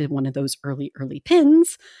come back to one of those early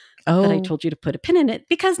pins that I Oh, told you to put a pin in it,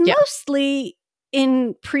 because yeah. mostly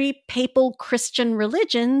in pre-papal Christian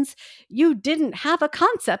religions, you didn't have a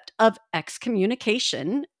concept of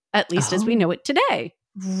excommunication, at least as we know it today.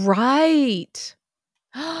 Right.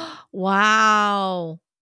 Wow.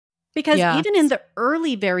 Because Yes. even in the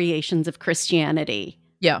early variations of Christianity,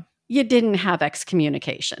 Yeah. you didn't have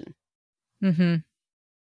excommunication. Mm-hmm.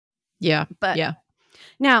 Yeah. But yeah.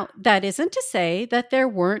 now, that isn't to say that there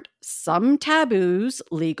weren't some taboos,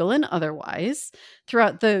 legal and otherwise,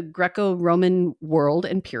 throughout the Greco-Roman world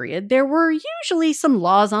and period. There were usually some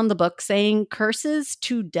laws on the book saying curses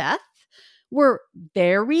to death were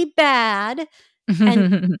very bad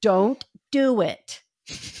and don't do it.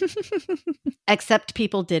 Except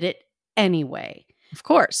people did it anyway. Of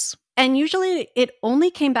course. And usually it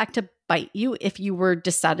only came back to bite you if you were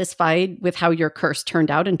dissatisfied with how your curse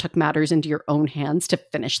turned out and took matters into your own hands to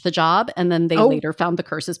finish the job. And then they later found the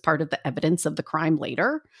curse as part of the evidence of the crime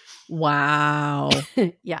later. Wow.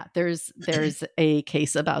 Yeah, there's a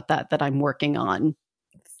case about that I'm working on.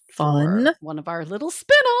 Fun. For one of our little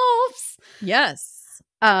spin-offs. Yes.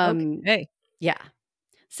 Okay. Yeah.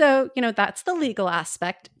 So, that's the legal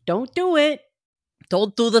aspect. Don't do it.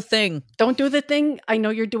 Don't do the thing. Don't do the thing. I know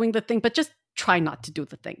you're doing the thing, but just try not to do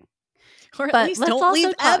the thing. Or at least don't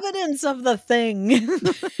leave evidence of the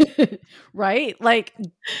thing. Right? Like,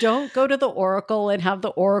 don't go to the oracle and have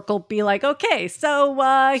the oracle be like, "Okay, so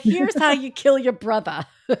here's how you kill your brother."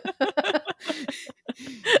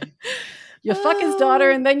 You fuck his daughter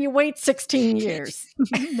and then you wait 16 years.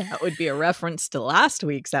 That would be a reference to last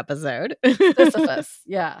week's episode. Sisyphus,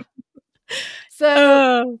 yeah.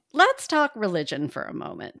 So let's talk religion for a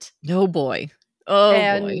moment. Oh boy.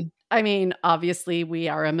 Boy. I mean, obviously we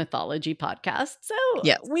are a mythology podcast, so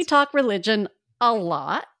yes. We talk religion a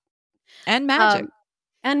lot. And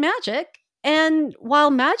magic. And while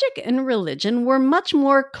magic and religion were much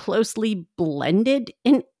more closely blended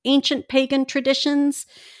in ancient pagan traditions,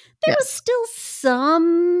 there was still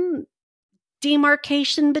some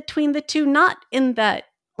demarcation between the two, not in that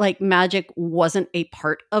like magic wasn't a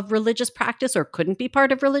part of religious practice or couldn't be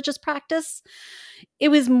part of religious practice. It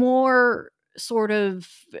was more sort of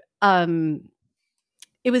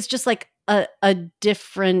it was just like a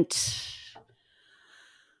different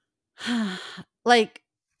like,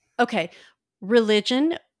 okay,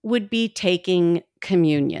 religion would be taking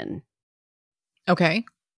communion. Okay.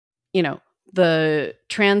 The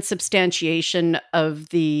transubstantiation of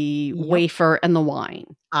the wafer and the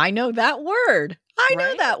wine. I know that word. I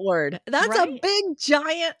know that word. That's a big,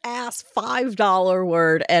 giant ass $5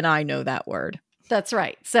 word, and I know that word. That's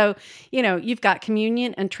right. So, you've got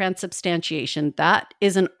communion and transubstantiation. That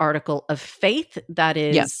is an article of faith. That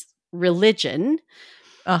is religion.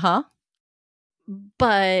 Uh-huh.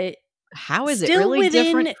 But how is it really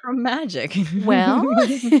different from magic? Well, we're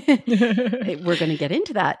going to get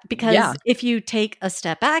into that because if you take a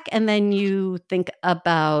step back and then you think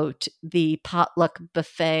about the potluck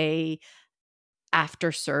buffet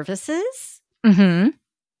after services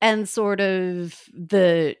and sort of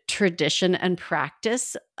the tradition and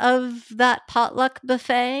practice of that potluck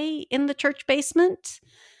buffet in the church basement.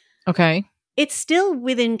 Okay. It's still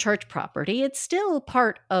within church property. It's still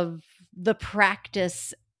part of the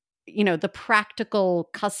practice, the practical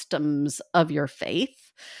customs of your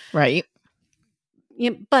faith. Right.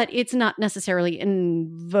 But it's not necessarily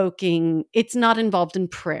it's not involved in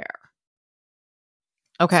prayer.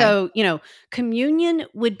 Okay. So, communion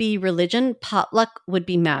would be religion, potluck would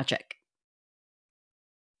be magic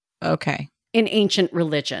Okay. in ancient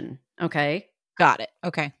religion. Okay. Got it.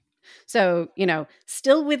 Okay. So,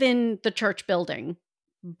 still within the church building,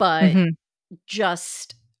 but Mhm.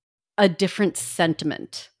 just a different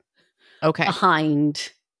sentiment Okay.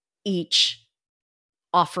 behind each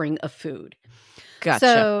offering of food. Gotcha.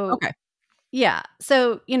 So, Okay. yeah.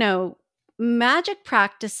 So, magic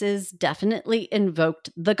practices definitely invoked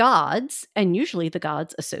the gods, and usually the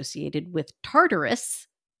gods associated with Tartarus,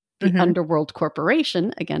 the Mhm. underworld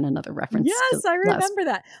corporation. Again, another reference. Yes, to I last- remember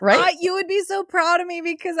that. Right? You would be so proud of me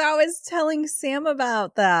because I was telling Sam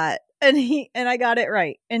about that, and I got it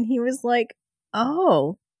right, and he was like,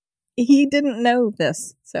 "Oh, he didn't know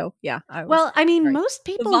this." So yeah, I was. Well, I mean, right. most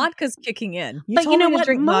The people. vodka's kicking in. You But told you know me to what?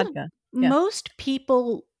 drink vodka. Yeah. Most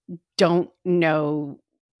people don't know,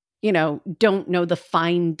 don't know the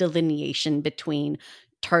fine delineation between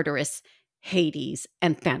Tartarus, Hades,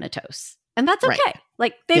 and Thanatos. And that's okay. Right.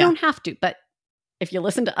 Like, they Yeah. don't have to. But if you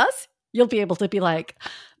listen to us, you'll be able to be like,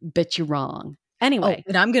 bet you're wrong. Anyway.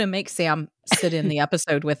 And I'm going to make Sam sit in the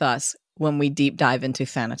episode with us when we deep dive into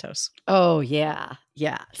Thanatos. Oh, yeah.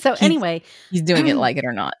 Yeah. So anyway. He's doing it like it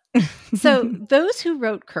or not. So those who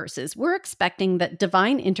wrote curses were expecting that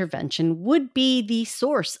divine intervention would be the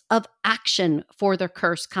source of action for the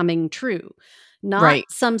curse coming true, not Right.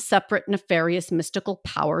 some separate nefarious mystical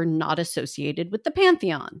power not associated with the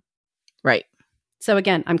pantheon. Right. So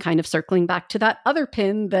again, I'm kind of circling back to that other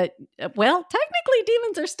pin that, well, technically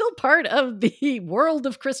demons are still part of the world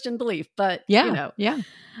of Christian belief, but, Yeah.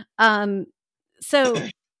 So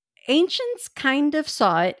ancients kind of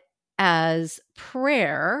saw it as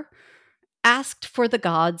prayer asked for the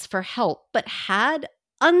gods for help, but had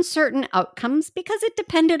uncertain outcomes because it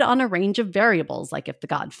depended on a range of variables, like if the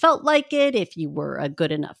god felt like it, if you were a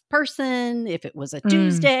good enough person, if it was a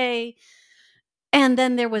Tuesday. And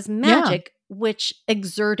then there was magic, which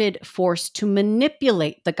exerted force to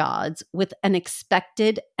manipulate the gods with an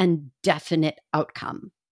expected and definite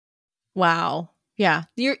outcome. Wow. Yeah.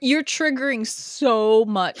 You're triggering so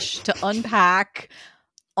much to unpack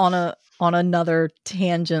on another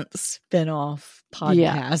tangent spin-off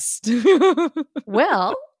podcast. Yeah.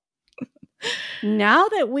 Well, now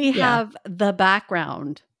that we have the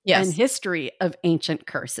background and history of ancient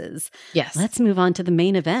curses, let's move on to the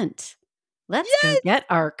main event. Let's go get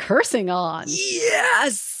our cursing on.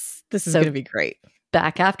 Yes! This is going to be great.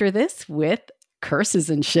 Back after this with curses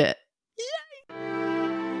and shit.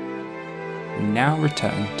 We now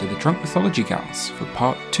return to the Drunk Mythology Gals for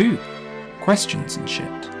part 2, questions and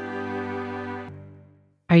shit.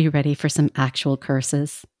 Are you ready for some actual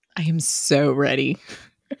curses? I am so ready.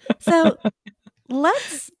 So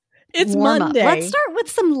let's It's warm Monday. Up. Let's start with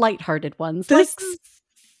some lighthearted ones. This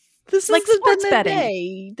like sports betting.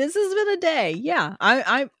 Day. This has been a day. Yeah.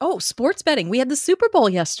 Sports betting. We had the Super Bowl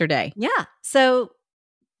yesterday. Yeah. So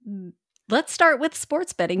let's start with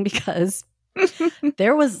sports betting because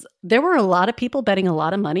there were a lot of people betting a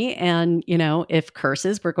lot of money, and if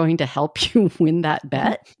curses were going to help you win that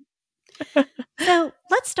bet. So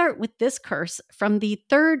let's start with this curse from the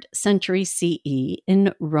 3rd century CE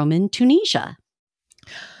in Roman Tunisia.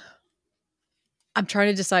 I'm trying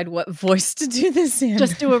to decide what voice to do this in.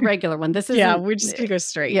 Just do a regular one. This is we're just gonna go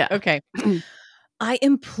straight. Yeah. Okay. I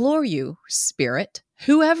implore you, spirit,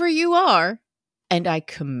 whoever you are, and I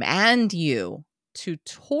command you to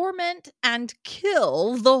torment and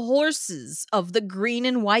kill the horses of the green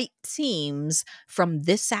and white teams from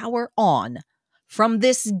this hour on, from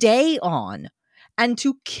this day on, and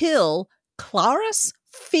to kill Clarus,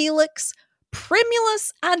 Felix,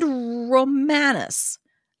 Primulus, and Romanus,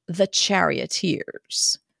 the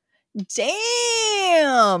charioteers.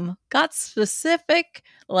 Damn! Got specific,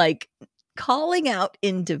 like calling out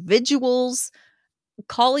individuals,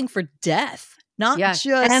 calling for death. Not just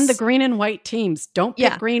and the green and white teams. Don't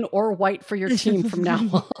pick green or white for your team from now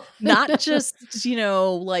on. Not just,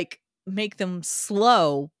 like make them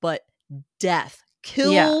slow, but death.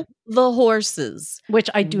 Kill the horses. Which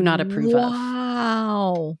I do not approve of.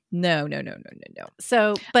 Wow. No.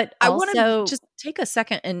 So, but I want to just take a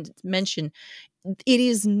second and mention it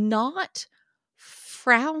is not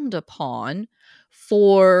frowned upon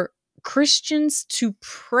for Christians to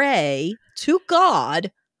pray to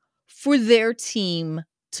God for their team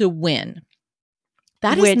to win.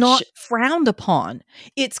 That is not frowned upon.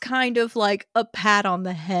 It's kind of like a pat on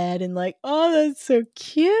the head and like, oh, that's so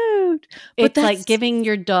cute. But it's like giving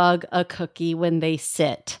your dog a cookie when they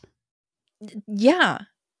sit. Yeah.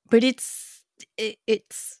 But it's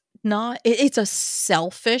not, it's a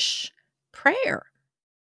selfish prayer.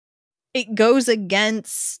 It goes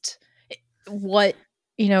against what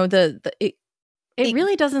It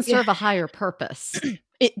really doesn't serve a higher purpose.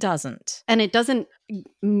 It doesn't. And it doesn't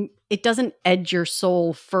edge your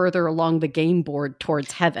soul further along the game board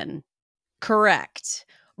towards heaven. Correct.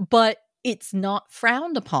 But it's not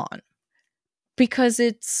frowned upon because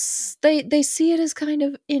they see it as kind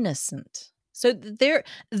of innocent. So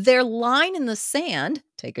their line in the sand,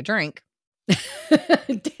 take a drink,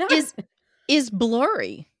 is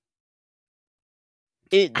blurry.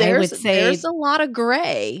 I would say there's a lot of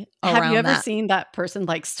gray around that. Have you ever seen that person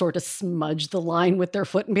like sort of smudge the line with their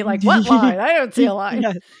foot and be like, what line? I don't see a line.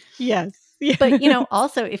 Yes. But,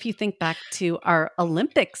 also, if you think back to our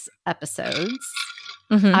Olympics episodes,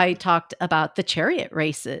 I talked about the chariot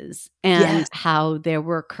races and how there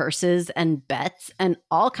were curses and bets and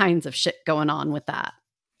all kinds of shit going on with that.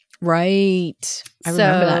 Right. I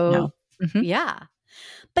remember that now. Mm-hmm. Yeah.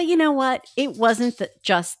 But you know what? It wasn't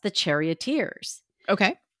just the charioteers.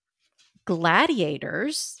 Okay.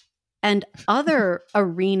 Gladiators and other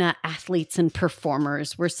arena athletes and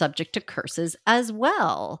performers were subject to curses as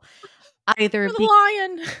well. Either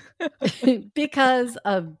lion because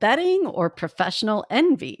of betting or professional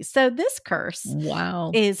envy. So this curse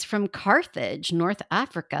is from Carthage, North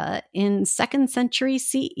Africa in 2nd century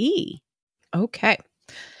CE. Okay.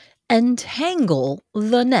 Entangle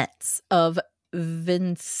the nets of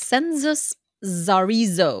Vincenzus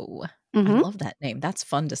Zarizo. I love that name. That's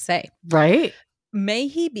fun to say. Right. May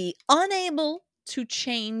he be unable to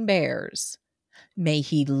chain bears. May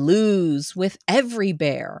he lose with every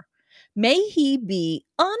bear. May he be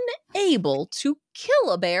unable to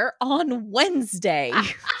kill a bear on Wednesday.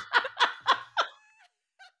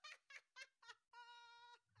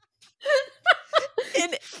 In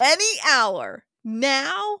any hour.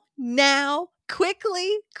 Now,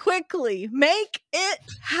 quickly, make it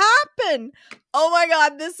happen. Oh my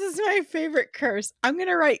God, this is my favorite curse. I'm going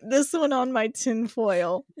to write this one on my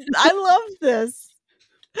tinfoil. I love this.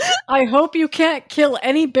 I hope you can't kill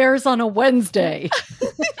any bears on a Wednesday.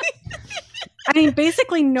 I mean,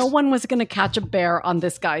 basically, no one was going to catch a bear on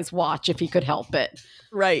this guy's watch if he could help it.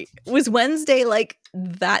 Right. Was Wednesday like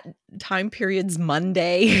that time period's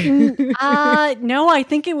Monday? No, I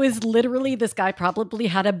think it was literally this guy probably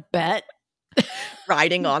had a bet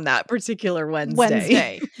riding on that particular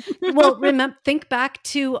Wednesday. Well, think back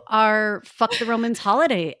to our Fuck the Romans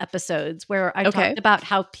holiday episodes where I talked about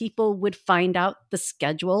how people would find out the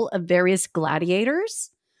schedule of various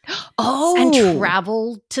gladiators. And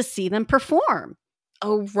travel to see them perform.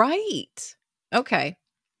 Oh, right. Okay.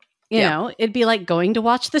 You know, it'd be like going to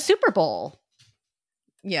watch the Super Bowl.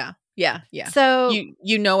 Yeah. So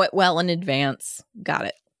you know it well in advance. Got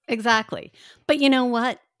it. Exactly. But you know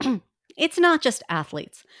what? It's not just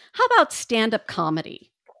athletes. How about stand-up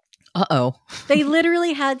comedy? Uh-oh. They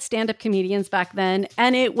literally had stand-up comedians back then,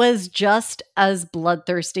 and it was just as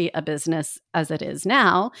bloodthirsty a business as it is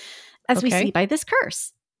now, as we see by this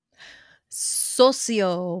curse.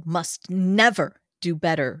 Socio must never do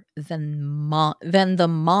better than the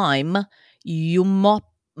mime oh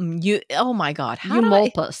my God.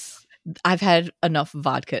 Eumolpus. I've had enough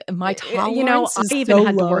vodka. My tolerance is I even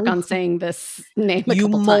had low. to work on saying this name a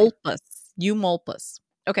couple times. Eumolpus.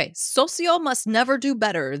 Okay. Socio must never do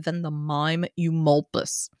better than the mime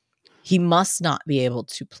Eumolpus. He must not be able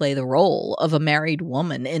to play the role of a married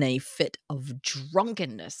woman in a fit of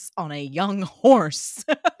drunkenness on a young horse.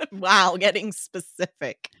 Wow, getting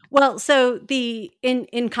specific. Well, so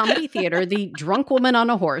in comedy theater, the drunk woman on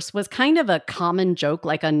a horse was kind of a common joke,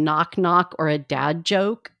 like a knock-knock or a dad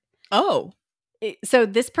joke. Oh. So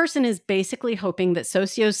this person is basically hoping that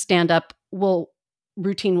Socio's stand-up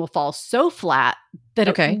routine will fall so flat that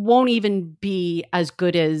it won't even be as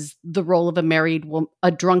good as the role of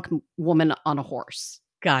a drunk woman on a horse.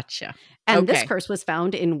 Gotcha. And this curse was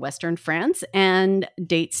found in Western France and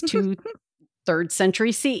dates to 3rd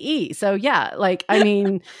century CE. So yeah, like, I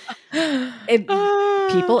mean,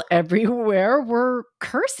 people everywhere were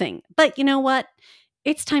cursing. But you know what?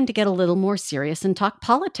 It's time to get a little more serious and talk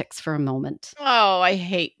politics for a moment. Oh, I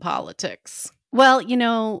hate politics. Well, you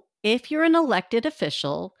know, if you're an elected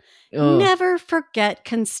official, never forget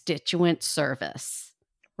constituent service.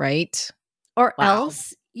 Right. Or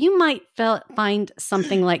else you might find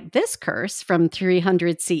something like this curse from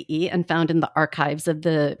 300 CE and found in the archives of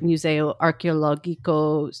the Museo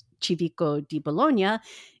Archeologico Civico di Bologna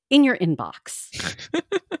in your inbox.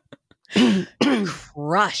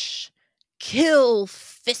 Crush. Kill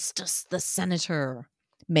Fistus the senator.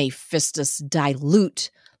 May Fistus dilute,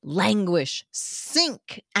 languish,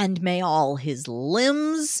 sink, and may all his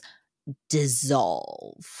limbs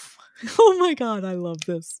dissolve. Oh my God, I love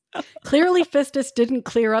this. Clearly, Fistus didn't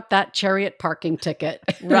clear up that chariot parking ticket.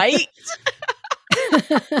 Right?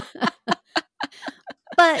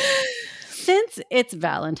 But since it's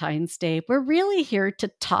Valentine's Day, we're really here to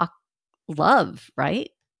talk love, right?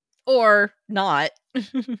 Or not.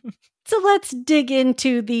 So let's dig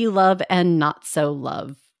into the love and not so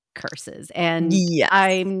love curses. And Yes.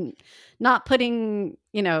 I'm not putting,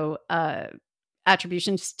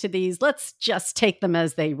 attributions to these. Let's just take them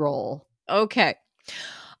as they roll. Okay.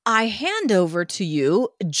 I hand over to you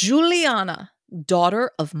Juliana,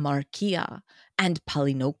 daughter of Marcia and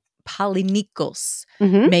Polynikos.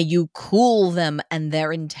 Mhm. May you cool them and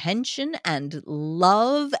their intention and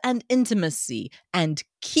love and intimacy, and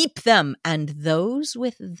keep them and those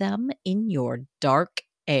with them in your dark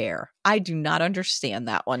air. I do not understand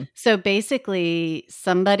that one. So basically,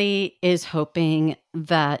 somebody is hoping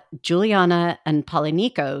that Juliana and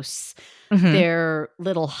Polynikos, their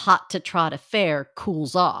little hot to trot affair,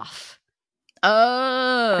 cools off.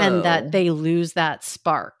 Oh. And that they lose that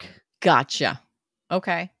spark. Gotcha.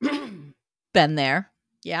 Okay. Been there.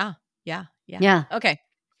 Yeah. Okay.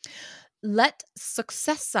 Let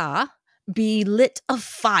successa be lit of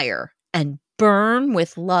fire and burn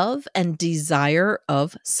with love and desire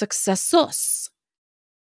of successos.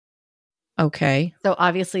 Okay. So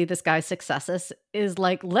obviously this guy's successus is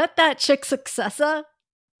like, let that chick successa,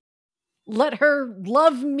 let her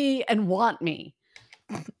love me and want me.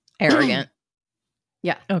 Arrogant.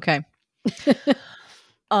 Yeah. Okay.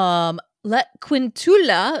 Let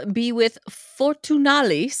Quintula be with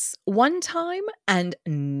Fortunalis one time and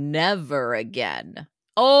never again.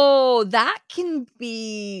 Oh, that can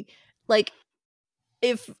be like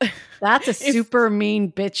if That's a super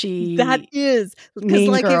mean, bitchy, that is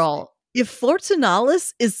mean like girl. If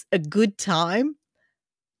Fortunalis is a good time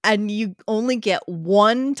and you only get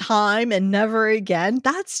one time and never again,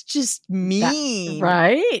 that's just mean.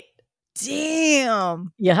 Right?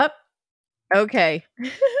 Damn. Yep. Okay.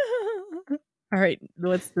 All right.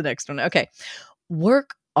 What's the next one? Okay.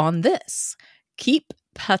 Work on this. Keep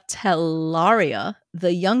Patellaria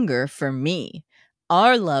the younger for me.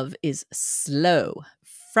 Our love is slow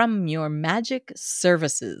from your magic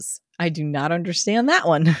services. I do not understand that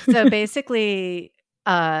one. So basically,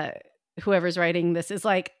 whoever's writing this is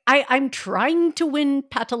like, I'm trying to win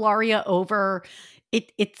Patellaria over.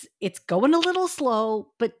 It's going a little slow,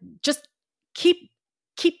 but just keep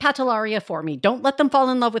Patellaria for me. Don't let them fall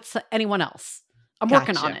in love with anyone else. I'm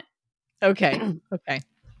working on it. Okay. Okay.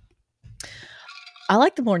 I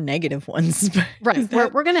like the more negative ones. Right.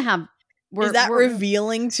 We're going to have... Is that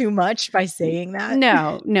revealing too much by saying that?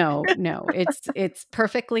 No. It's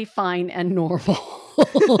perfectly fine and normal.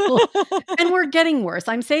 And we're getting worse.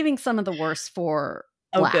 I'm saving some of the worst for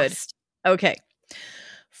last. Good. Okay.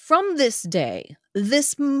 From this day,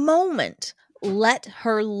 this moment, let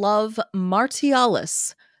her love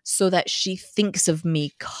Martialis so that she thinks of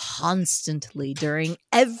me constantly during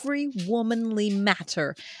every womanly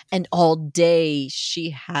matter, and all day she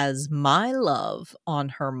has my love on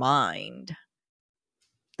her mind.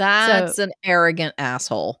 That's an arrogant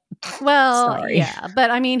asshole. Well, sorry. Yeah, but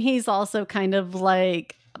I mean, he's also kind of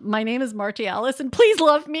like, my name is Martialis and please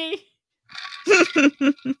love me.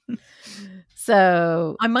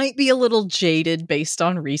 So I might be a little jaded based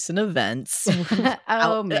on recent events.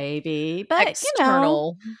 Maybe, but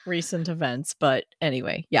external recent events. But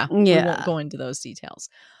anyway, we won't go into those details.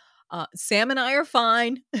 Sam and I are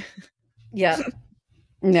fine. Yeah.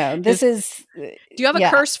 No, this is... Do you have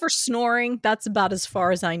a curse for snoring? That's about as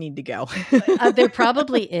far as I need to go. There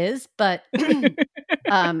probably is, but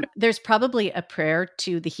there's probably a prayer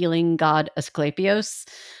to the healing god Asclepios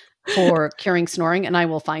for curing snoring, and I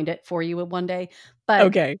will find it for you one day. But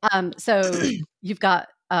okay. So you've got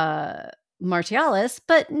Martialis,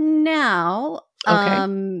 but now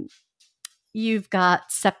you've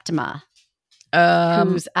got Septima,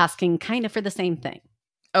 who's asking kind of for the same thing.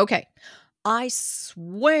 Okay. I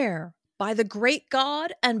swear by the great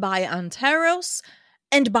God and by Anteros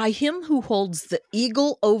and by him who holds the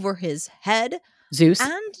eagle over his head, Zeus,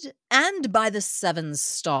 and by the 7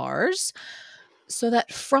 stars, so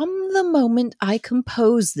that from the moment I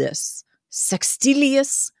compose this,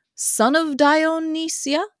 Sextilius, son of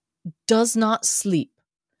Dionysia, does not sleep.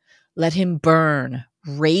 Let him burn,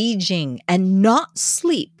 raging, and not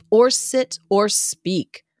sleep, or sit, or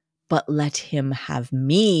speak, but let him have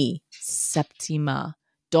me, Septima,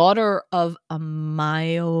 daughter of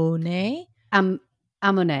Amone. Amone.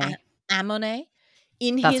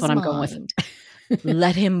 In That's his what I'm mind. going with.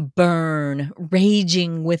 Let him burn,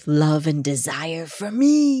 raging with love and desire for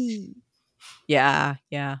me. Yeah,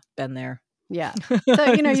 been there. Yeah.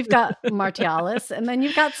 So, you've got Martialis and then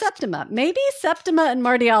you've got Septima. Maybe Septima and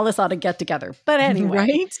Martialis ought to get together. But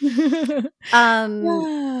anyway.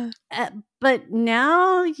 Right? But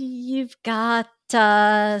now you've got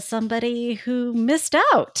somebody who missed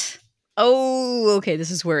out. Oh, okay.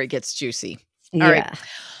 This is where it gets juicy. All right.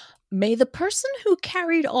 May the person who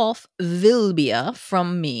carried off Vilbia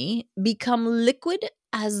from me become liquid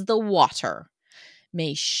as the water.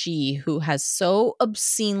 May she who has so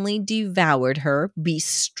obscenely devoured her be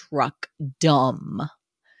struck dumb.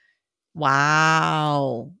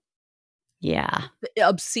 Wow. Yeah.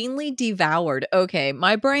 Obscenely devoured. Okay,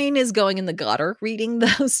 my brain is going in the gutter reading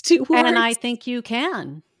those two words. And I think you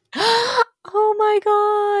can. Oh my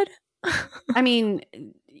God. I mean,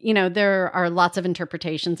 there are lots of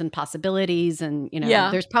interpretations and possibilities, and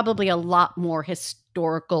there's probably a lot more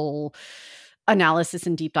historical analysis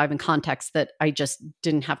and deep dive and context that I just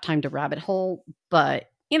didn't have time to rabbit hole. But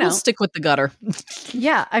we'll stick with the gutter.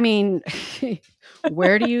 Yeah, I mean,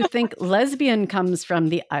 where do you think lesbian comes from?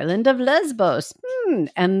 The island of Lesbos,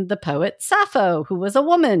 and the poet Sappho, who was a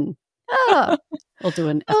woman. We'll do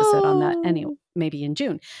an episode on that anyway, maybe in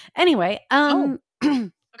June. Anyway,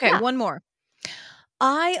 okay, one more.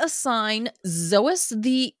 I assign Zois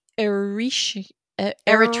the Eritrean,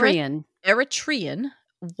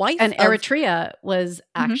 wife, and Eritrea was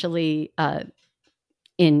actually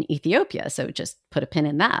in Ethiopia, so just put a pin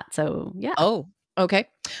in that. So yeah. Oh, okay.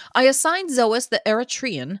 I assign Zois the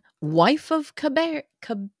Eritrean, wife of Cabera,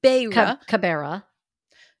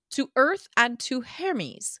 to Earth and to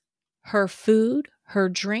Hermes. Her food, her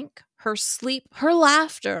drink, her sleep, her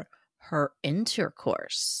laughter, her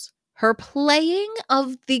intercourse, her playing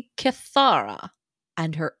of the kithara,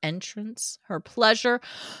 and her entrance, her pleasure,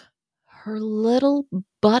 her little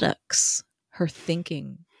buttocks, her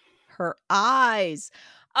thinking, her eyes.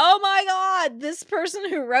 Oh my God, this person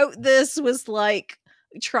who wrote this was like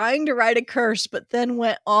trying to write a curse, but then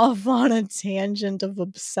went off on a tangent of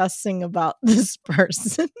obsessing about this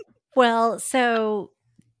person. Well, so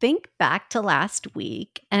think back to last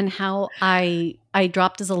week and how I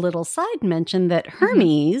dropped as a little side mention that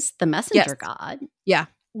Hermes, the messenger god,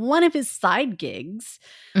 one of his side gigs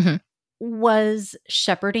was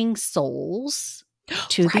shepherding souls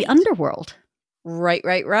to the underworld.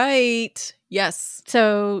 Right. Yes.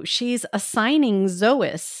 So she's assigning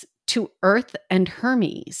Zois to Earth and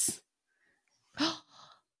Hermes.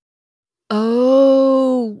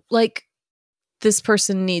 Oh, like this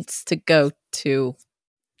person needs to go to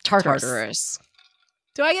Tartarus.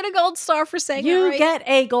 Do I get a gold star for saying you that right? get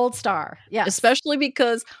a gold star. Yeah. Especially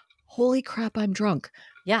because, holy crap, I'm drunk.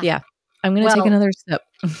 Yeah. Yeah. I'm going to take another step.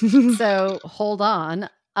 So hold on.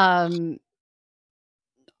 I'm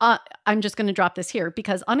just going to drop this here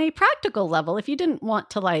because on a practical level, if you didn't want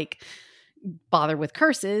to bother with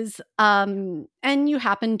curses, and you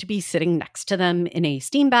happen to be sitting next to them in a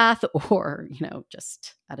steam bath or,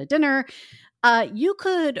 just at a dinner, you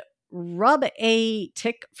could rub a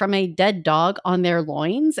tick from a dead dog on their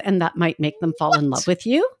loins and that might make them fall in love with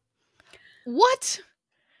you. What?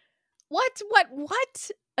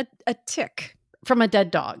 A tick? From a dead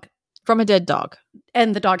dog. From a dead dog.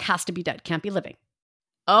 And the dog has to be dead, can't be living.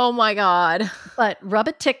 Oh my God. But rub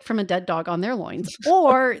a tick from a dead dog on their loins.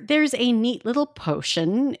 Or there's a neat little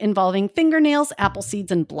potion involving fingernails, apple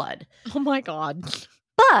seeds, and blood. Oh my God.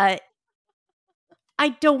 But I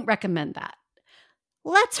don't recommend that.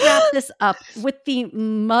 Let's wrap this up with the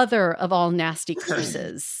mother of all nasty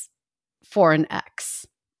curses for an X.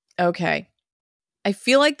 Okay. I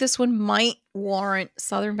feel like this one might warrant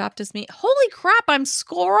Southern Baptist meat. Holy crap, I'm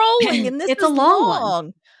scrolling and this it's is a long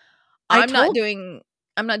one. I'm not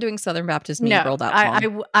doing Southern Baptist meat roll that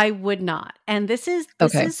long. I would not. And this is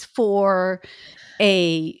for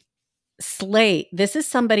a slave. This is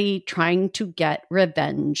somebody trying to get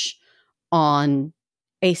revenge on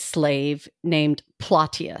a slave named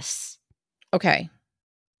Plautius. Okay.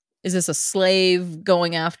 Is this a slave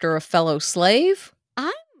going after a fellow slave?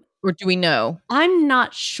 Or do we know? I'm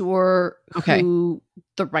not sure who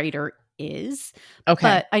the writer is. Okay.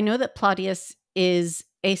 But I know that Plautius is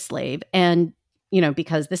a slave. And,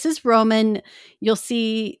 because this is Roman, you'll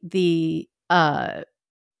see the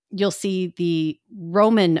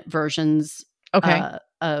Roman versions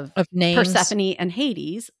of names. Persephone and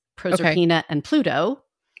Hades, Proserpina and Pluto.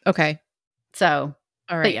 Okay. So,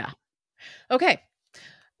 all right. But yeah. Okay.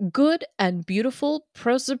 Good and beautiful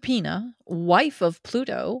Proserpina, wife of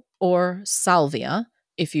Pluto, or Salvia,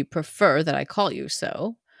 if you prefer that I call you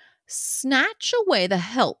so, snatch away the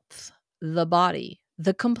health, the body,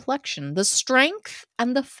 the complexion, the strength,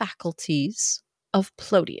 and the faculties of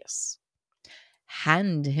Plotius.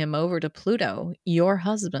 Hand him over to Pluto, your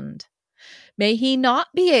husband. May he not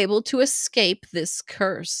be able to escape this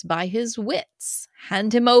curse by his wits.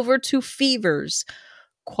 Hand him over to fevers,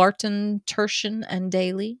 quartan, tertian, and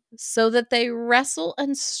daily, so that they wrestle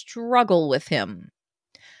and struggle with him.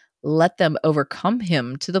 Let them overcome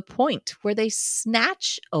him to the point where they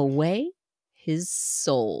snatch away his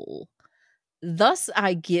soul. Thus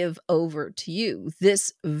I give over to you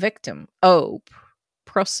this victim, O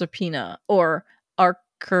Proserpina, or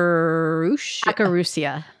Acherusia.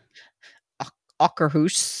 Acherusia.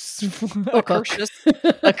 Acherus,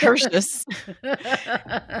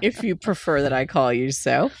 if you prefer that I call you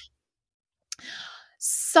so.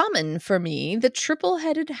 Summon for me the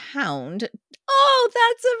triple-headed hound. Oh,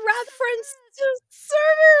 that's a reference to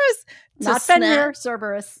Cerberus. Not Fenrir,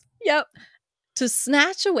 Cerberus. Yep. To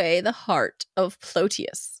snatch away the heart of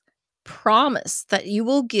Plotius. Promise that you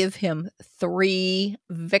will give him 3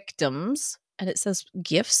 victims. And it says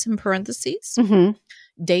gifts in parentheses. Mm-hmm.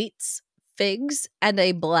 Dates, figs, and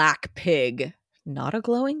a black pig. Not a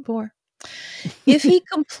glowing boar. If he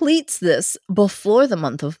completes this before the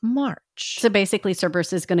month of March. So basically,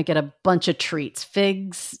 Cerberus is going to get a bunch of treats,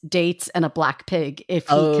 figs, dates, and a black pig if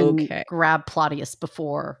he can grab Plotius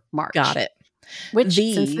before March. Got it. Which,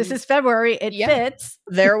 since this is February, it fits.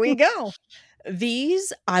 There we go.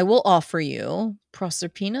 These I will offer you,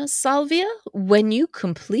 Proserpina Salvia, when you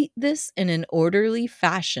complete this in an orderly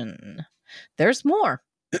fashion. There's more.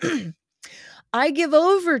 I give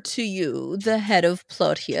over to you the head of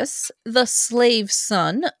Plotius, the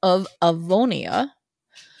son of Avonia,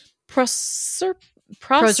 Proserpina.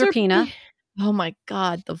 Oh my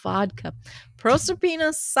God, the vodka.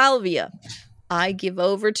 Proserpina Salvia. I give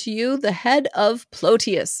over to you the head of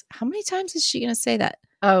Plotius. How many times is she going to say that?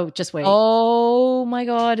 Oh, just wait. Oh my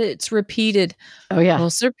God, it's repeated. Oh yeah.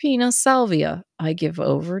 Proserpina Salvia. I give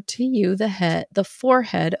over to you the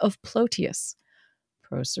forehead of Plotius.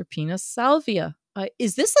 Proserpina Salvia.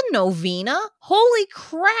 Is this a novena? Holy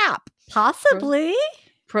crap. Possibly.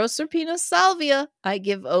 Proserpina Salvia. I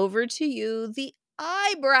give over to you the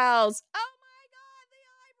eyebrows. Oh my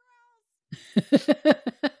God, the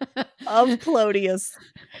eyebrows of Plotius.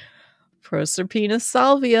 Proserpina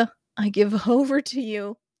Salvia. I give over to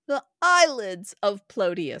you the eyelids of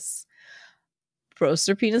Plotius.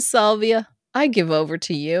 Proserpina Salvia. I give over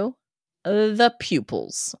to you the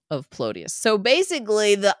pupils of Plotius. So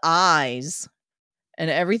basically the eyes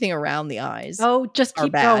and everything around the eyes. Oh, just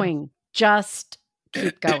keep going. Just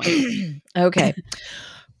keep going. Okay.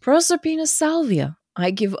 Proserpina Salvia,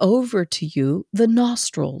 I give over to you the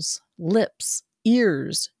nostrils, lips,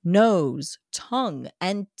 ears, nose, tongue,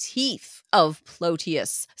 and teeth of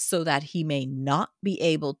Plotius, so that he may not be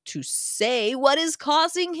able to say what is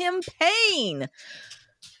causing him pain.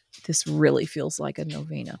 This really feels like a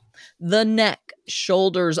novena. The neck,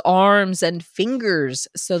 shoulders, arms, and fingers,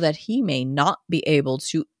 so that he may not be able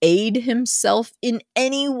to aid himself in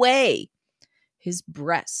any way. His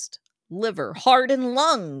breast, liver, heart, and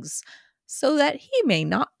lungs, so that he may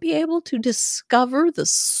not be able to discover the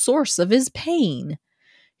source of his pain.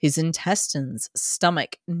 His intestines,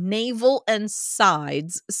 stomach, navel, and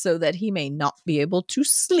sides, so that he may not be able to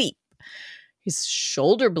sleep. His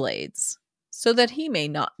shoulder blades, so that he may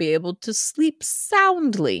not be able to sleep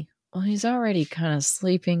soundly. Well, he's already kind of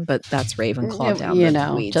sleeping, but that's Ravenclaw down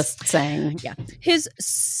the weeds. Just saying. Yeah. His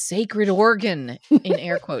sacred organ, in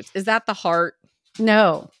air quotes. Is that the heart?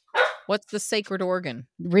 No. What's the sacred organ?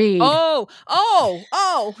 Read. Oh.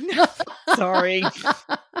 Sorry.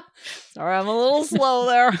 Sorry, I'm a little slow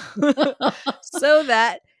there. So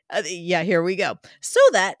that, here we go. So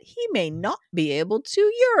that he may not be able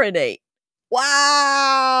to urinate.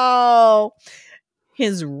 Wow.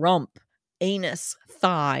 His rump, anus,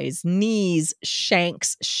 thighs, knees,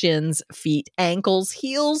 shanks, shins, feet, ankles,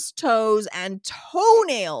 heels, toes, and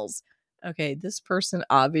toenails. Okay, this person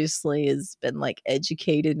obviously has been like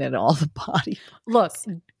educated in all the body parts.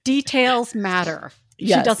 Look, details matter.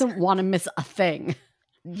 Yes. She doesn't want to miss a thing.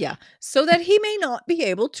 Yeah, so that he may not be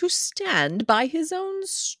able to stand by his own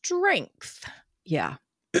strength. Yeah.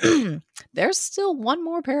 There's still one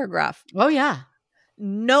more paragraph. Oh, yeah.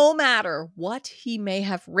 No matter what he may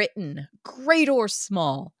have written, great or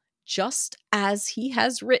small, just as he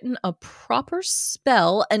has written a proper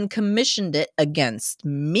spell and commissioned it against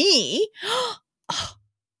me,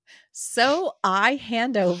 so I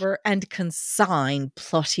hand over and consign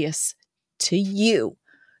Plotius to you,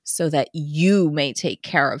 so that you may take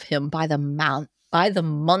care of him by the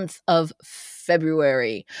month of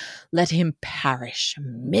February. Let him perish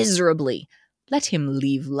miserably. Let him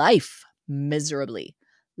leave life miserably.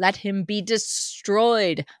 Let him be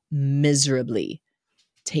destroyed miserably.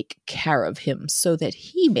 Take care of him so that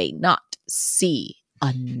he may not see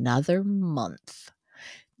another month.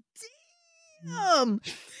 Damn,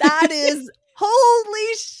 that is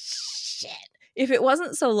holy shit. If it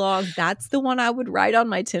wasn't so long, that's the one I would write on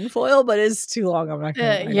my tinfoil, but it's too long. I'm not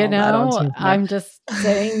going to write all that on tinfoil. I'm just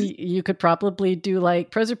saying you could probably do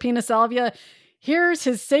like Proserpina salvia. Here's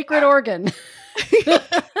his sacred organ.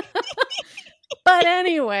 But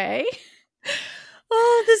anyway.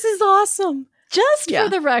 Oh, this is awesome. Just for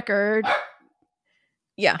the record.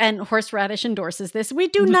 Yeah. And Horseradish endorses this. We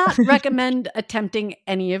do not recommend attempting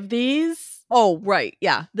any of these. Oh, right.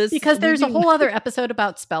 Yeah. Because there's a whole other episode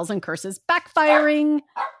about spells and curses backfiring.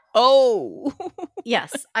 Oh.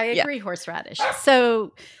 Yes, I agree, Horseradish.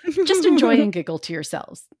 So just enjoy and giggle to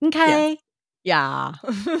yourselves. Okay? Yeah.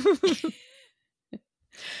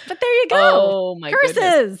 But there you go. Oh, my curses.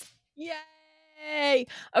 Goodness. Yay.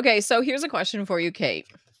 Okay, so here's a question for you, Kate.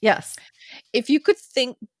 Yes. If you could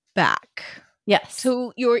think back Yes.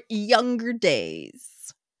 to your younger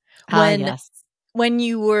days when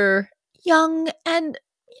you were young and,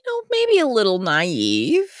 maybe a little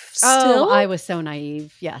naive still. Oh, I was so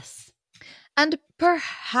naive. Yes. And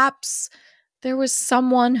perhaps there was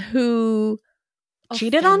someone who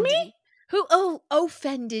cheated on me? Who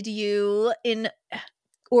offended you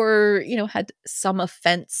or had some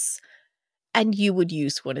offense, and you would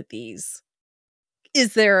use one of these.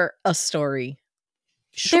 Is there a story?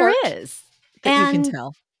 There is. That you can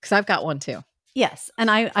tell. Because I've got one too. Yes.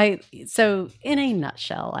 And so in a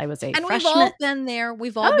nutshell, I was a freshman. We've all been there.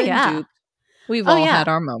 We've all been duped. We've all had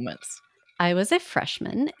our moments. I was a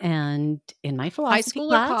freshman, and in my philosophy high school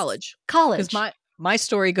class, or college? College. Because my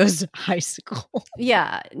story goes to high school.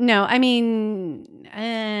 Yeah. No, I mean,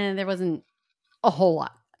 there wasn't a whole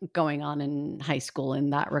lot going on in high school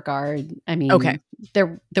in that regard. I mean, okay.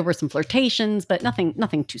 There were some flirtations, but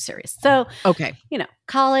nothing too serious. So, okay.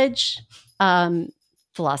 College,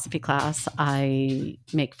 philosophy class, I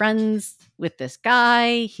make friends with this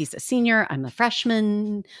guy. He's a senior. I'm a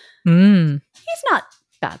freshman. He's not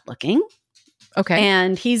bad looking. Okay.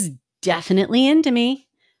 And he's definitely into me.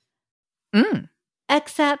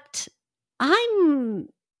 Except I'm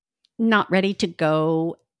not ready to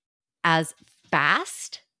go as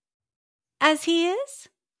fast as he is.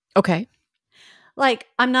 Okay. Like,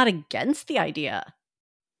 I'm not against the idea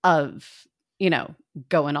of,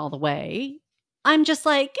 going all the way. I'm just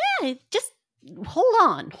like, just hold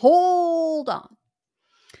on.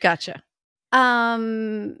 Gotcha.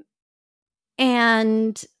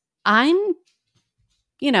 And I'm,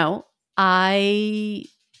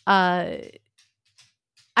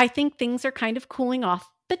 I think things are kind of cooling off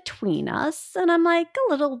between us, and I'm like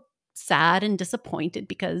a little sad and disappointed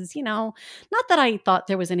because, not that I thought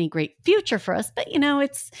there was any great future for us, but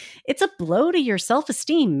it's a blow to your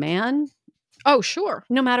self-esteem, man. Oh, sure.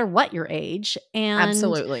 No matter what your age. And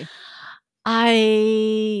absolutely.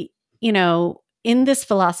 I, in this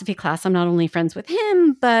philosophy class, I'm not only friends with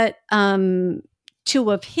him, but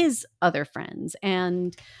two of his other friends.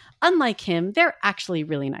 And unlike him, they're actually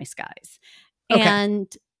really nice guys. Okay.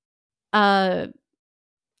 And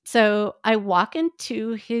so I walk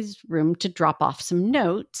into his room to drop off some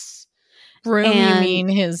notes. You mean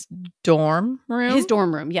his dorm room? His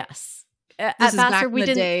dorm room, yes. This is Vassar, back in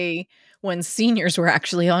the day when seniors were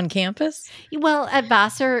actually on campus? Well, at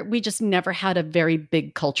Vassar, we just never had a very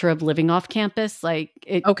big culture of living off campus.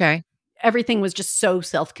 Okay. Everything was just so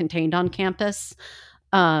self-contained on campus.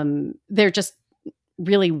 There just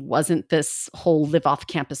really wasn't this whole live off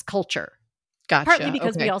campus culture. Gotcha. Partly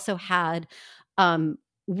because we also had,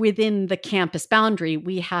 within the campus boundary,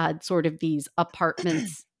 we had sort of these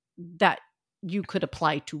apartments that you could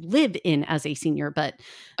apply to live in as a senior. But,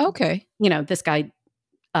 okay, this guy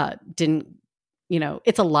didn't,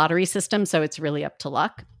 it's a lottery system, so it's really up to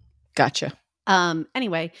luck. Gotcha.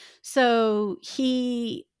 Anyway, so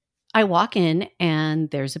I walk in and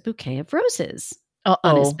there's a bouquet of roses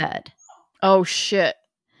on his bed. Oh, shit.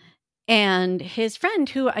 And his friend,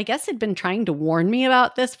 who I guess had been trying to warn me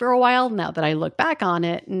about this for a while, now that I look back on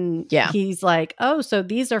it, and he's like, oh, so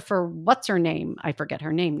these are for what's her name? I forget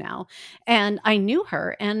her name now. And I knew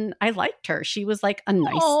her and I liked her. She was like a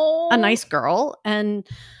nice girl. And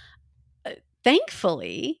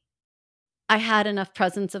thankfully, I had enough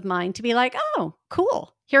presence of mind to be like, oh,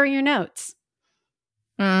 cool. Here are your notes.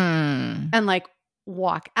 And like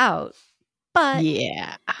walk out. But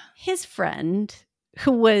his friend,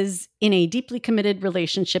 who was in a deeply committed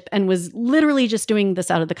relationship and was literally just doing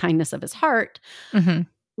this out of the kindness of his heart,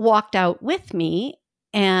 walked out with me.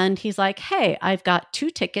 And he's like, hey, I've got 2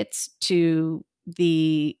 tickets to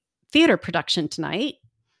the theater production tonight.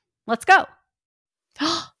 Let's go.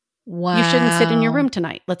 Wow. You shouldn't sit in your room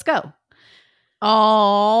tonight. Let's go.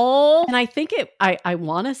 Oh. And I think I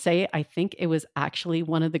want to say, I think it was actually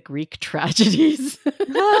one of the Greek tragedies.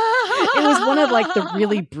 It was one of like the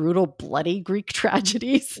really brutal, bloody Greek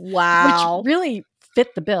tragedies, Wow. which really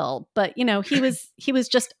fit the bill. But, you know, he was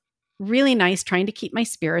just really nice, trying to keep my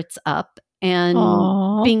spirits up and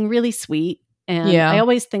Aw. being really sweet. And Yeah. I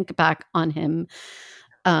always think back on him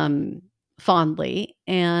fondly.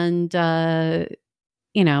 And,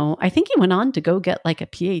 you know, I think he went on to go get like a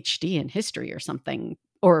PhD in history or something,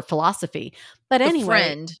 or philosophy. But The anyway,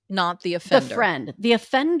 friend, not the offender. the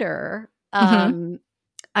offender, Mhm.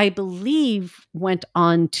 I believe went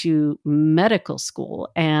on to medical school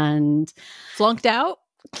and Flunked out?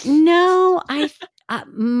 no,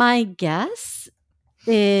 my guess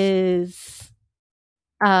is,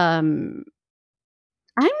 I'm,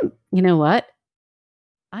 you know what?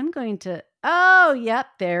 I'm going to, oh, yep,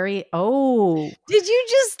 oh, Did you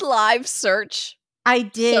just live search? I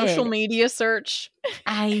did. Social media search?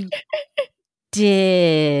 I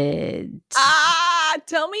did.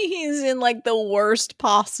 Tell me he's in like the worst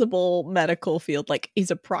possible medical field. Like he's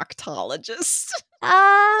a proctologist.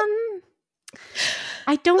 I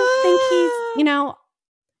don't think he's, you know,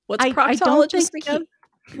 What's I don't proctologist think again?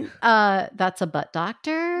 that's a butt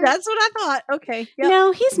doctor. That's what I thought. Okay. Yep.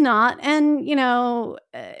 No, he's not. And, you know,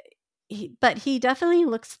 but he definitely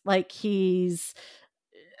looks like he's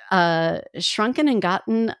shrunken and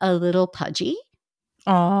gotten a little pudgy.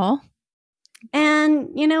 Aw. And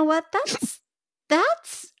you know what?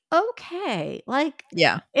 That's okay. Like,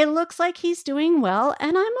 Yeah. it looks like he's doing well,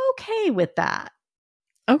 and I'm okay with that.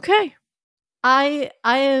 Okay. I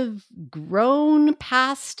have grown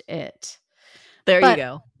past it. There But you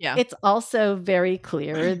go. Yeah. it's also very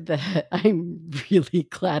clear that I'm really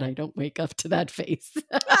glad I don't wake up to that face.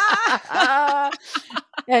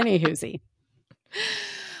 Anywhoosie.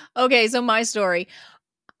 Okay, so my story.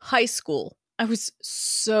 High school. I was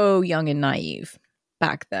so young and naive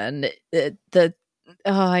back then.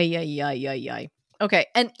 Okay,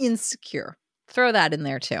 and insecure. Throw that in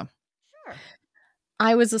there too. Sure.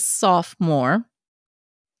 I was a sophomore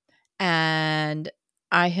and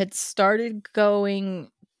I had started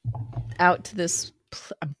going out to this.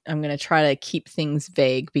 I'm going to try to keep things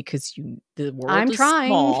vague because the world is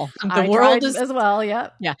small. The world is as well.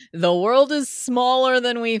 Yep. Yeah, the world is smaller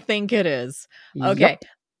than we think it is. Okay.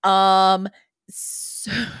 Yep.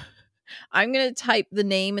 So I'm going to type the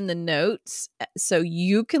name in the notes so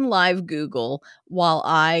you can live Google while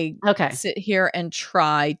I sit here and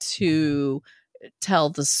try to tell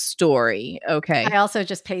the story. Okay. I also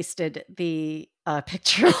just pasted the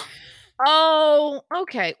picture. Oh,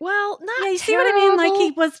 okay. Well, not yeah, you terrible. See what I mean? Like,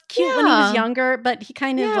 he was cute when he was younger, but he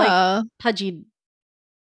kind of like pudgy.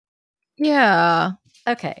 Yeah.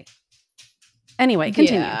 Okay. Anyway,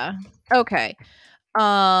 continue. Yeah. Okay.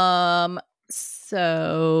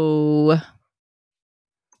 So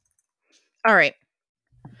all right.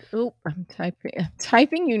 Oh, I'm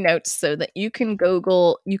typing you notes so that you can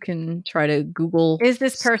try to Google. Is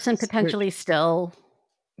this person potentially still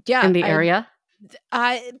in the area?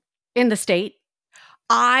 In the state?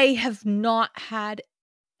 I have not had,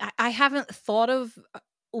 I haven't thought of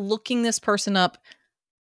looking this person up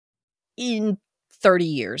in 30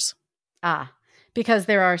 years. Because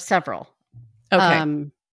there are several. Okay.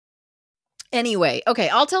 Anyway, okay,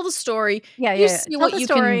 I'll tell the story. Yeah, you see what you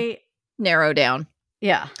can narrow down.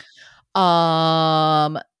 Yeah.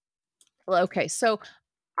 Okay, so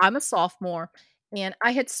I'm a sophomore and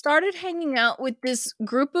I had started hanging out with this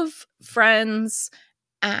group of friends,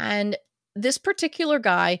 and this particular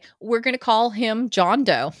guy, we're going to call him John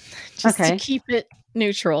Doe just to keep it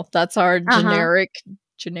neutral. That's our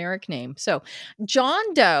generic name. So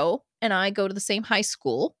John Doe and I go to the same high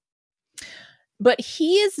school, but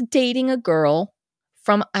he is dating a girl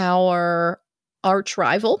from our arch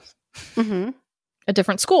rival, a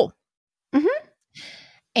different school.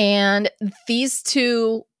 And these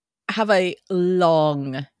two have a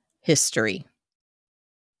long history.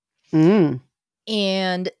 And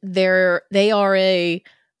they are a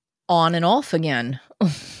on and off again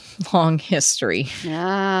long history.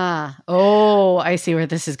 Oh, I see where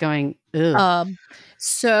this is going.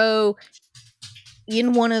 So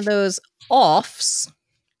in one of those offs,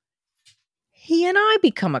 he and I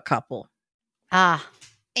become a couple.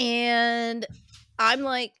 And I'm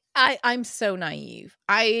like, I'm so naive.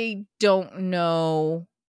 I don't know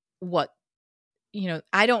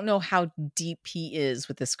I don't know how deep he is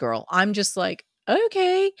with this girl. I'm just like,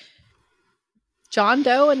 okay, John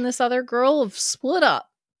Doe and this other girl have split up.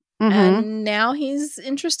 And now he's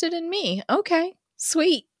interested in me. Okay,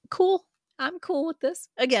 sweet, cool. I'm cool with this.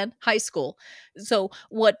 Again, high school. So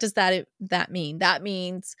what does that mean? That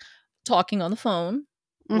means talking on the phone,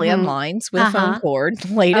 Mhm. landlines with a phone Uh-huh. cord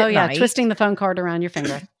late Oh at yeah, night. twisting the phone cord around your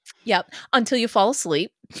finger. Yep, until you fall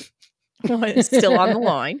asleep. While it's still on the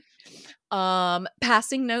line.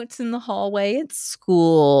 Passing notes in the hallway at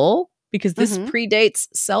school, because this Mhm. predates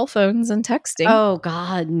cell phones and texting. Oh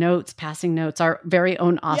God, notes, passing notes, our very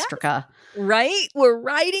own Yes. ostraca. Right? We're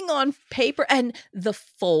writing on paper, and the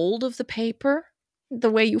fold of the paper, the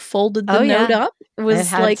way you folded the Oh, note yeah. up was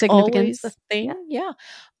had like always significance. a thing. Yeah.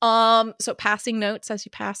 Yeah. So passing notes as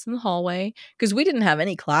you pass in the hallway, because we didn't have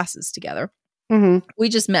any classes together. Mhm. We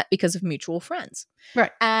just met because of mutual friends.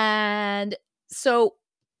 Right. And so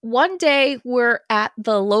one day we're at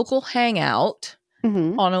the local hangout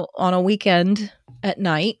Mhm. on a weekend at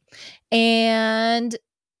night, and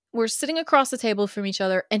we're sitting across the table from each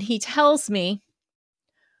other, and he tells me,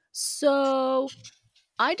 "So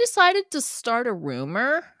I decided to start a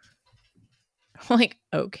rumor." I'm like,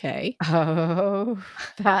 okay. Oh,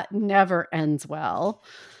 that never ends well.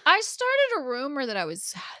 I started a rumor that I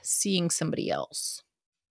was seeing somebody else.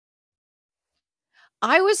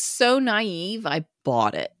 I was so naive, I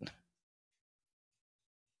bought it.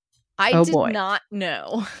 I Oh, did boy. not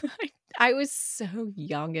know. I was so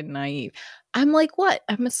young and naive. I'm like, what?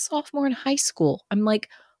 I'm a sophomore in high school. I'm like,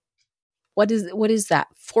 what is that?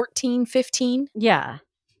 14, 15? Yeah.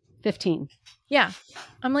 15. Yeah.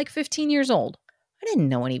 I'm like 15 years old. I didn't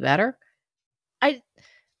know any better.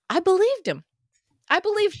 I believed him. I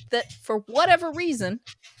believed that for whatever reason.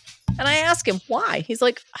 And I asked him why. He's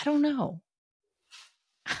like, I don't know.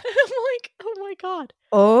 I'm like, oh my God.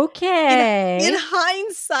 Okay. In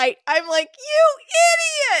hindsight, I'm like,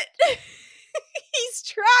 you idiot. He's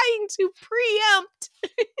trying to preempt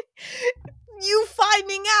you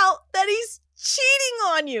finding out that he's cheating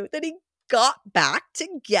on you, that he got back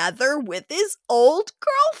together with his old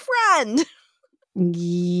girlfriend.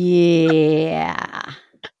 Yeah.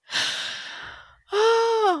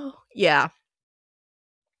 Oh, yeah.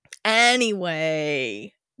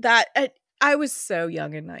 Anyway, that I was so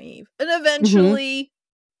young and naive. And eventually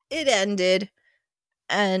it ended.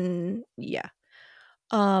 And yeah.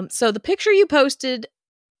 So the picture you posted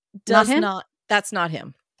Not does him? not that's not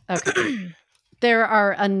him. Okay. There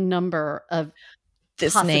are a number of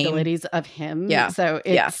This name. possibilities of him. Yeah. So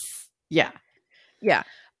Yeah. it's yeah. Yeah.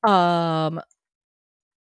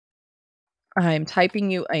 I'm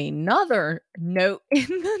typing you another note in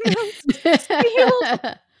the notes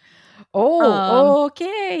field. Oh,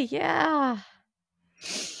 okay. Yeah.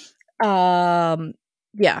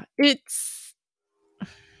 Yeah, it's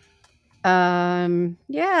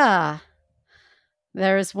Yeah.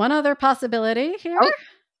 There's one other possibility here.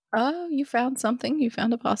 Oh, you found something? You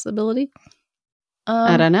found a possibility?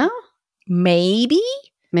 I don't know. Maybe?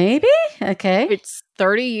 Maybe? Okay. It's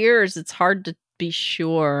 30 years. It's hard to be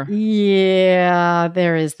sure. Yeah,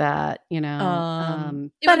 there is that, It but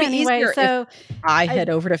would be anyway, easier so if I head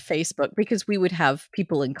over to Facebook, because we would have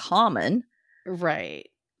people in common. right.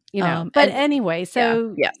 But and- anyway,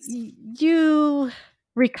 so yes. you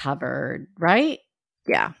recovered, right?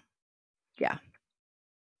 Yeah. Yeah.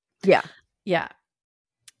 Yeah. Yeah.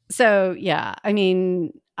 So, yeah, I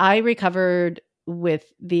mean, I recovered with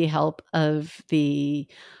the help of the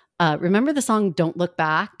remember the song Don't Look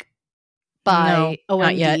Back by No,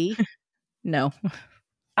 not yet. OMD? No.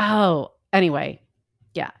 Oh, anyway.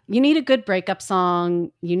 Yeah. You need a good breakup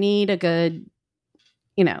song. You need a good,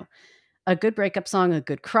 a good breakup song, a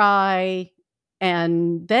good cry.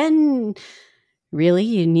 And then really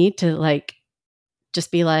you need to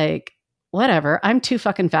just be like, whatever, I'm too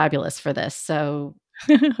fucking fabulous for this. So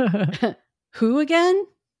who again?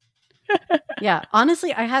 Yeah.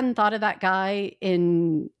 Honestly, I hadn't thought of that guy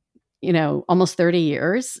in, almost 30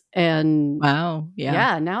 years. And Wow.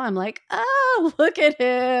 yeah, now I'm like, oh, look at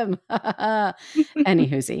him.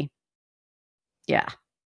 Anywhoosie. Yeah.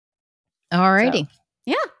 Alrighty. So,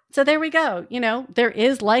 yeah. So there we go. There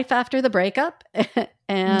is life after the breakup.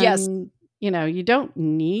 And, Yes. You don't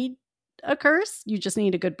need a curse. You just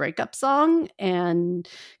need a good breakup song and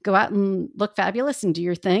go out and look fabulous and do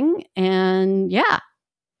your thing. And yeah.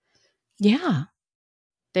 Yeah.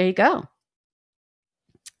 There you go.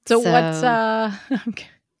 So what's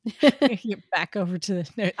get back over to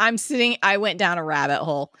the I went down a rabbit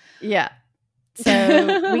hole. Yeah.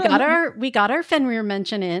 So we got our Fenrir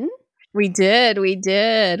mention in. We did.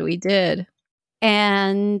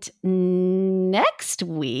 And next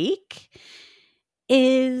week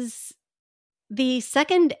is the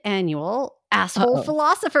second annual Asshole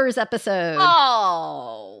Philosophers episode.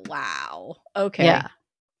 Oh, wow. Okay. Yeah.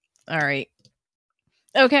 All right.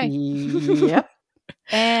 Okay. Yep.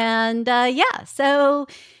 And so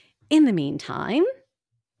in the meantime,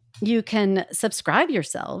 You can subscribe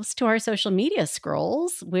yourselves to our social media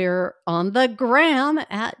scrolls. We're on the gram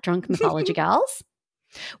at Drunk Mythology Gals.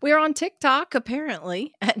 We're on TikTok,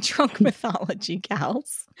 apparently, at Drunk Mythology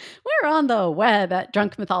Gals. We're on the web at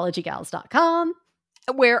drunkmythologygals.com.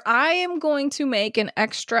 Where I am going to make an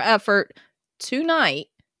extra effort tonight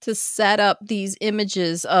to set up these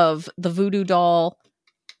images of the voodoo doll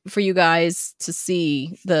for you guys to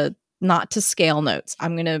see, the not to scale notes.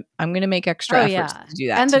 I'm gonna make extra efforts to do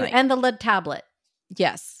that and tonight. And the lead tablet.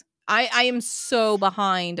 Yes. I am so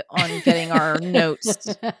behind on getting our notes,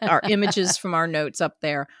 our images from our notes up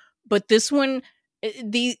there. But this one,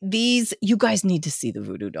 these you guys need to see the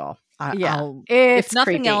voodoo doll. If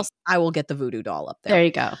nothing creepy. else, I will get the voodoo doll up there. There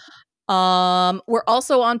you go. We're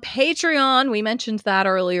also on Patreon. We mentioned that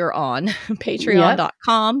earlier on.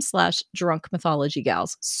 Patreon.com/Drunk Mythology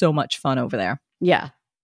Gals. So much fun over there. Yeah.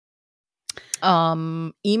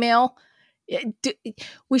 Email.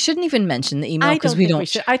 We shouldn't even mention the email because we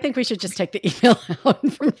don't. I think we should just take the email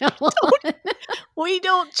out from now on. We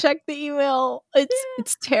don't check the email.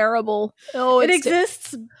 It's terrible. Oh, it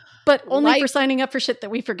exists, but only for signing up for shit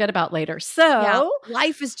that we forget about later. So yeah,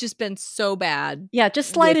 life has just been so bad. Yeah, just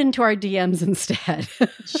slide into our DMs instead.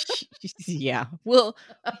 Yeah. Well,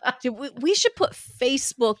 we should put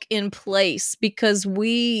Facebook in place because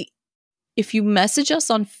if you message us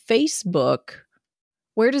on Facebook,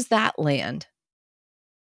 where does that land?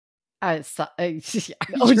 You're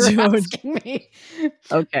asking me.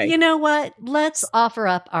 Okay. You know what? Let's offer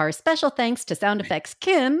up our special thanks to Sound Effects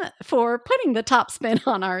Kim for putting the top spin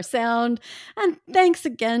on our sound. And thanks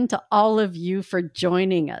again to all of you for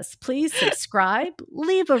joining us. Please subscribe,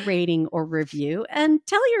 leave a rating or review, and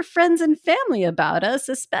tell your friends and family about us,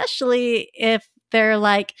 especially if they're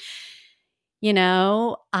like, you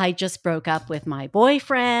know, I just broke up with my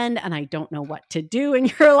boyfriend and I don't know what to do.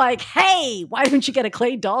 And you're like, hey, why don't you get a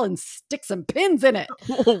clay doll and stick some pins in it?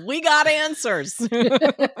 We got answers.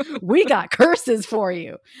 We got curses for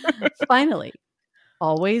you. Finally,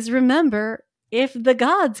 always remember, if the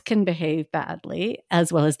gods can behave badly,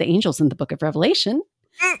 as well as the angels in the Book of Revelation,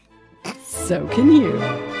 so can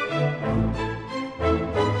you.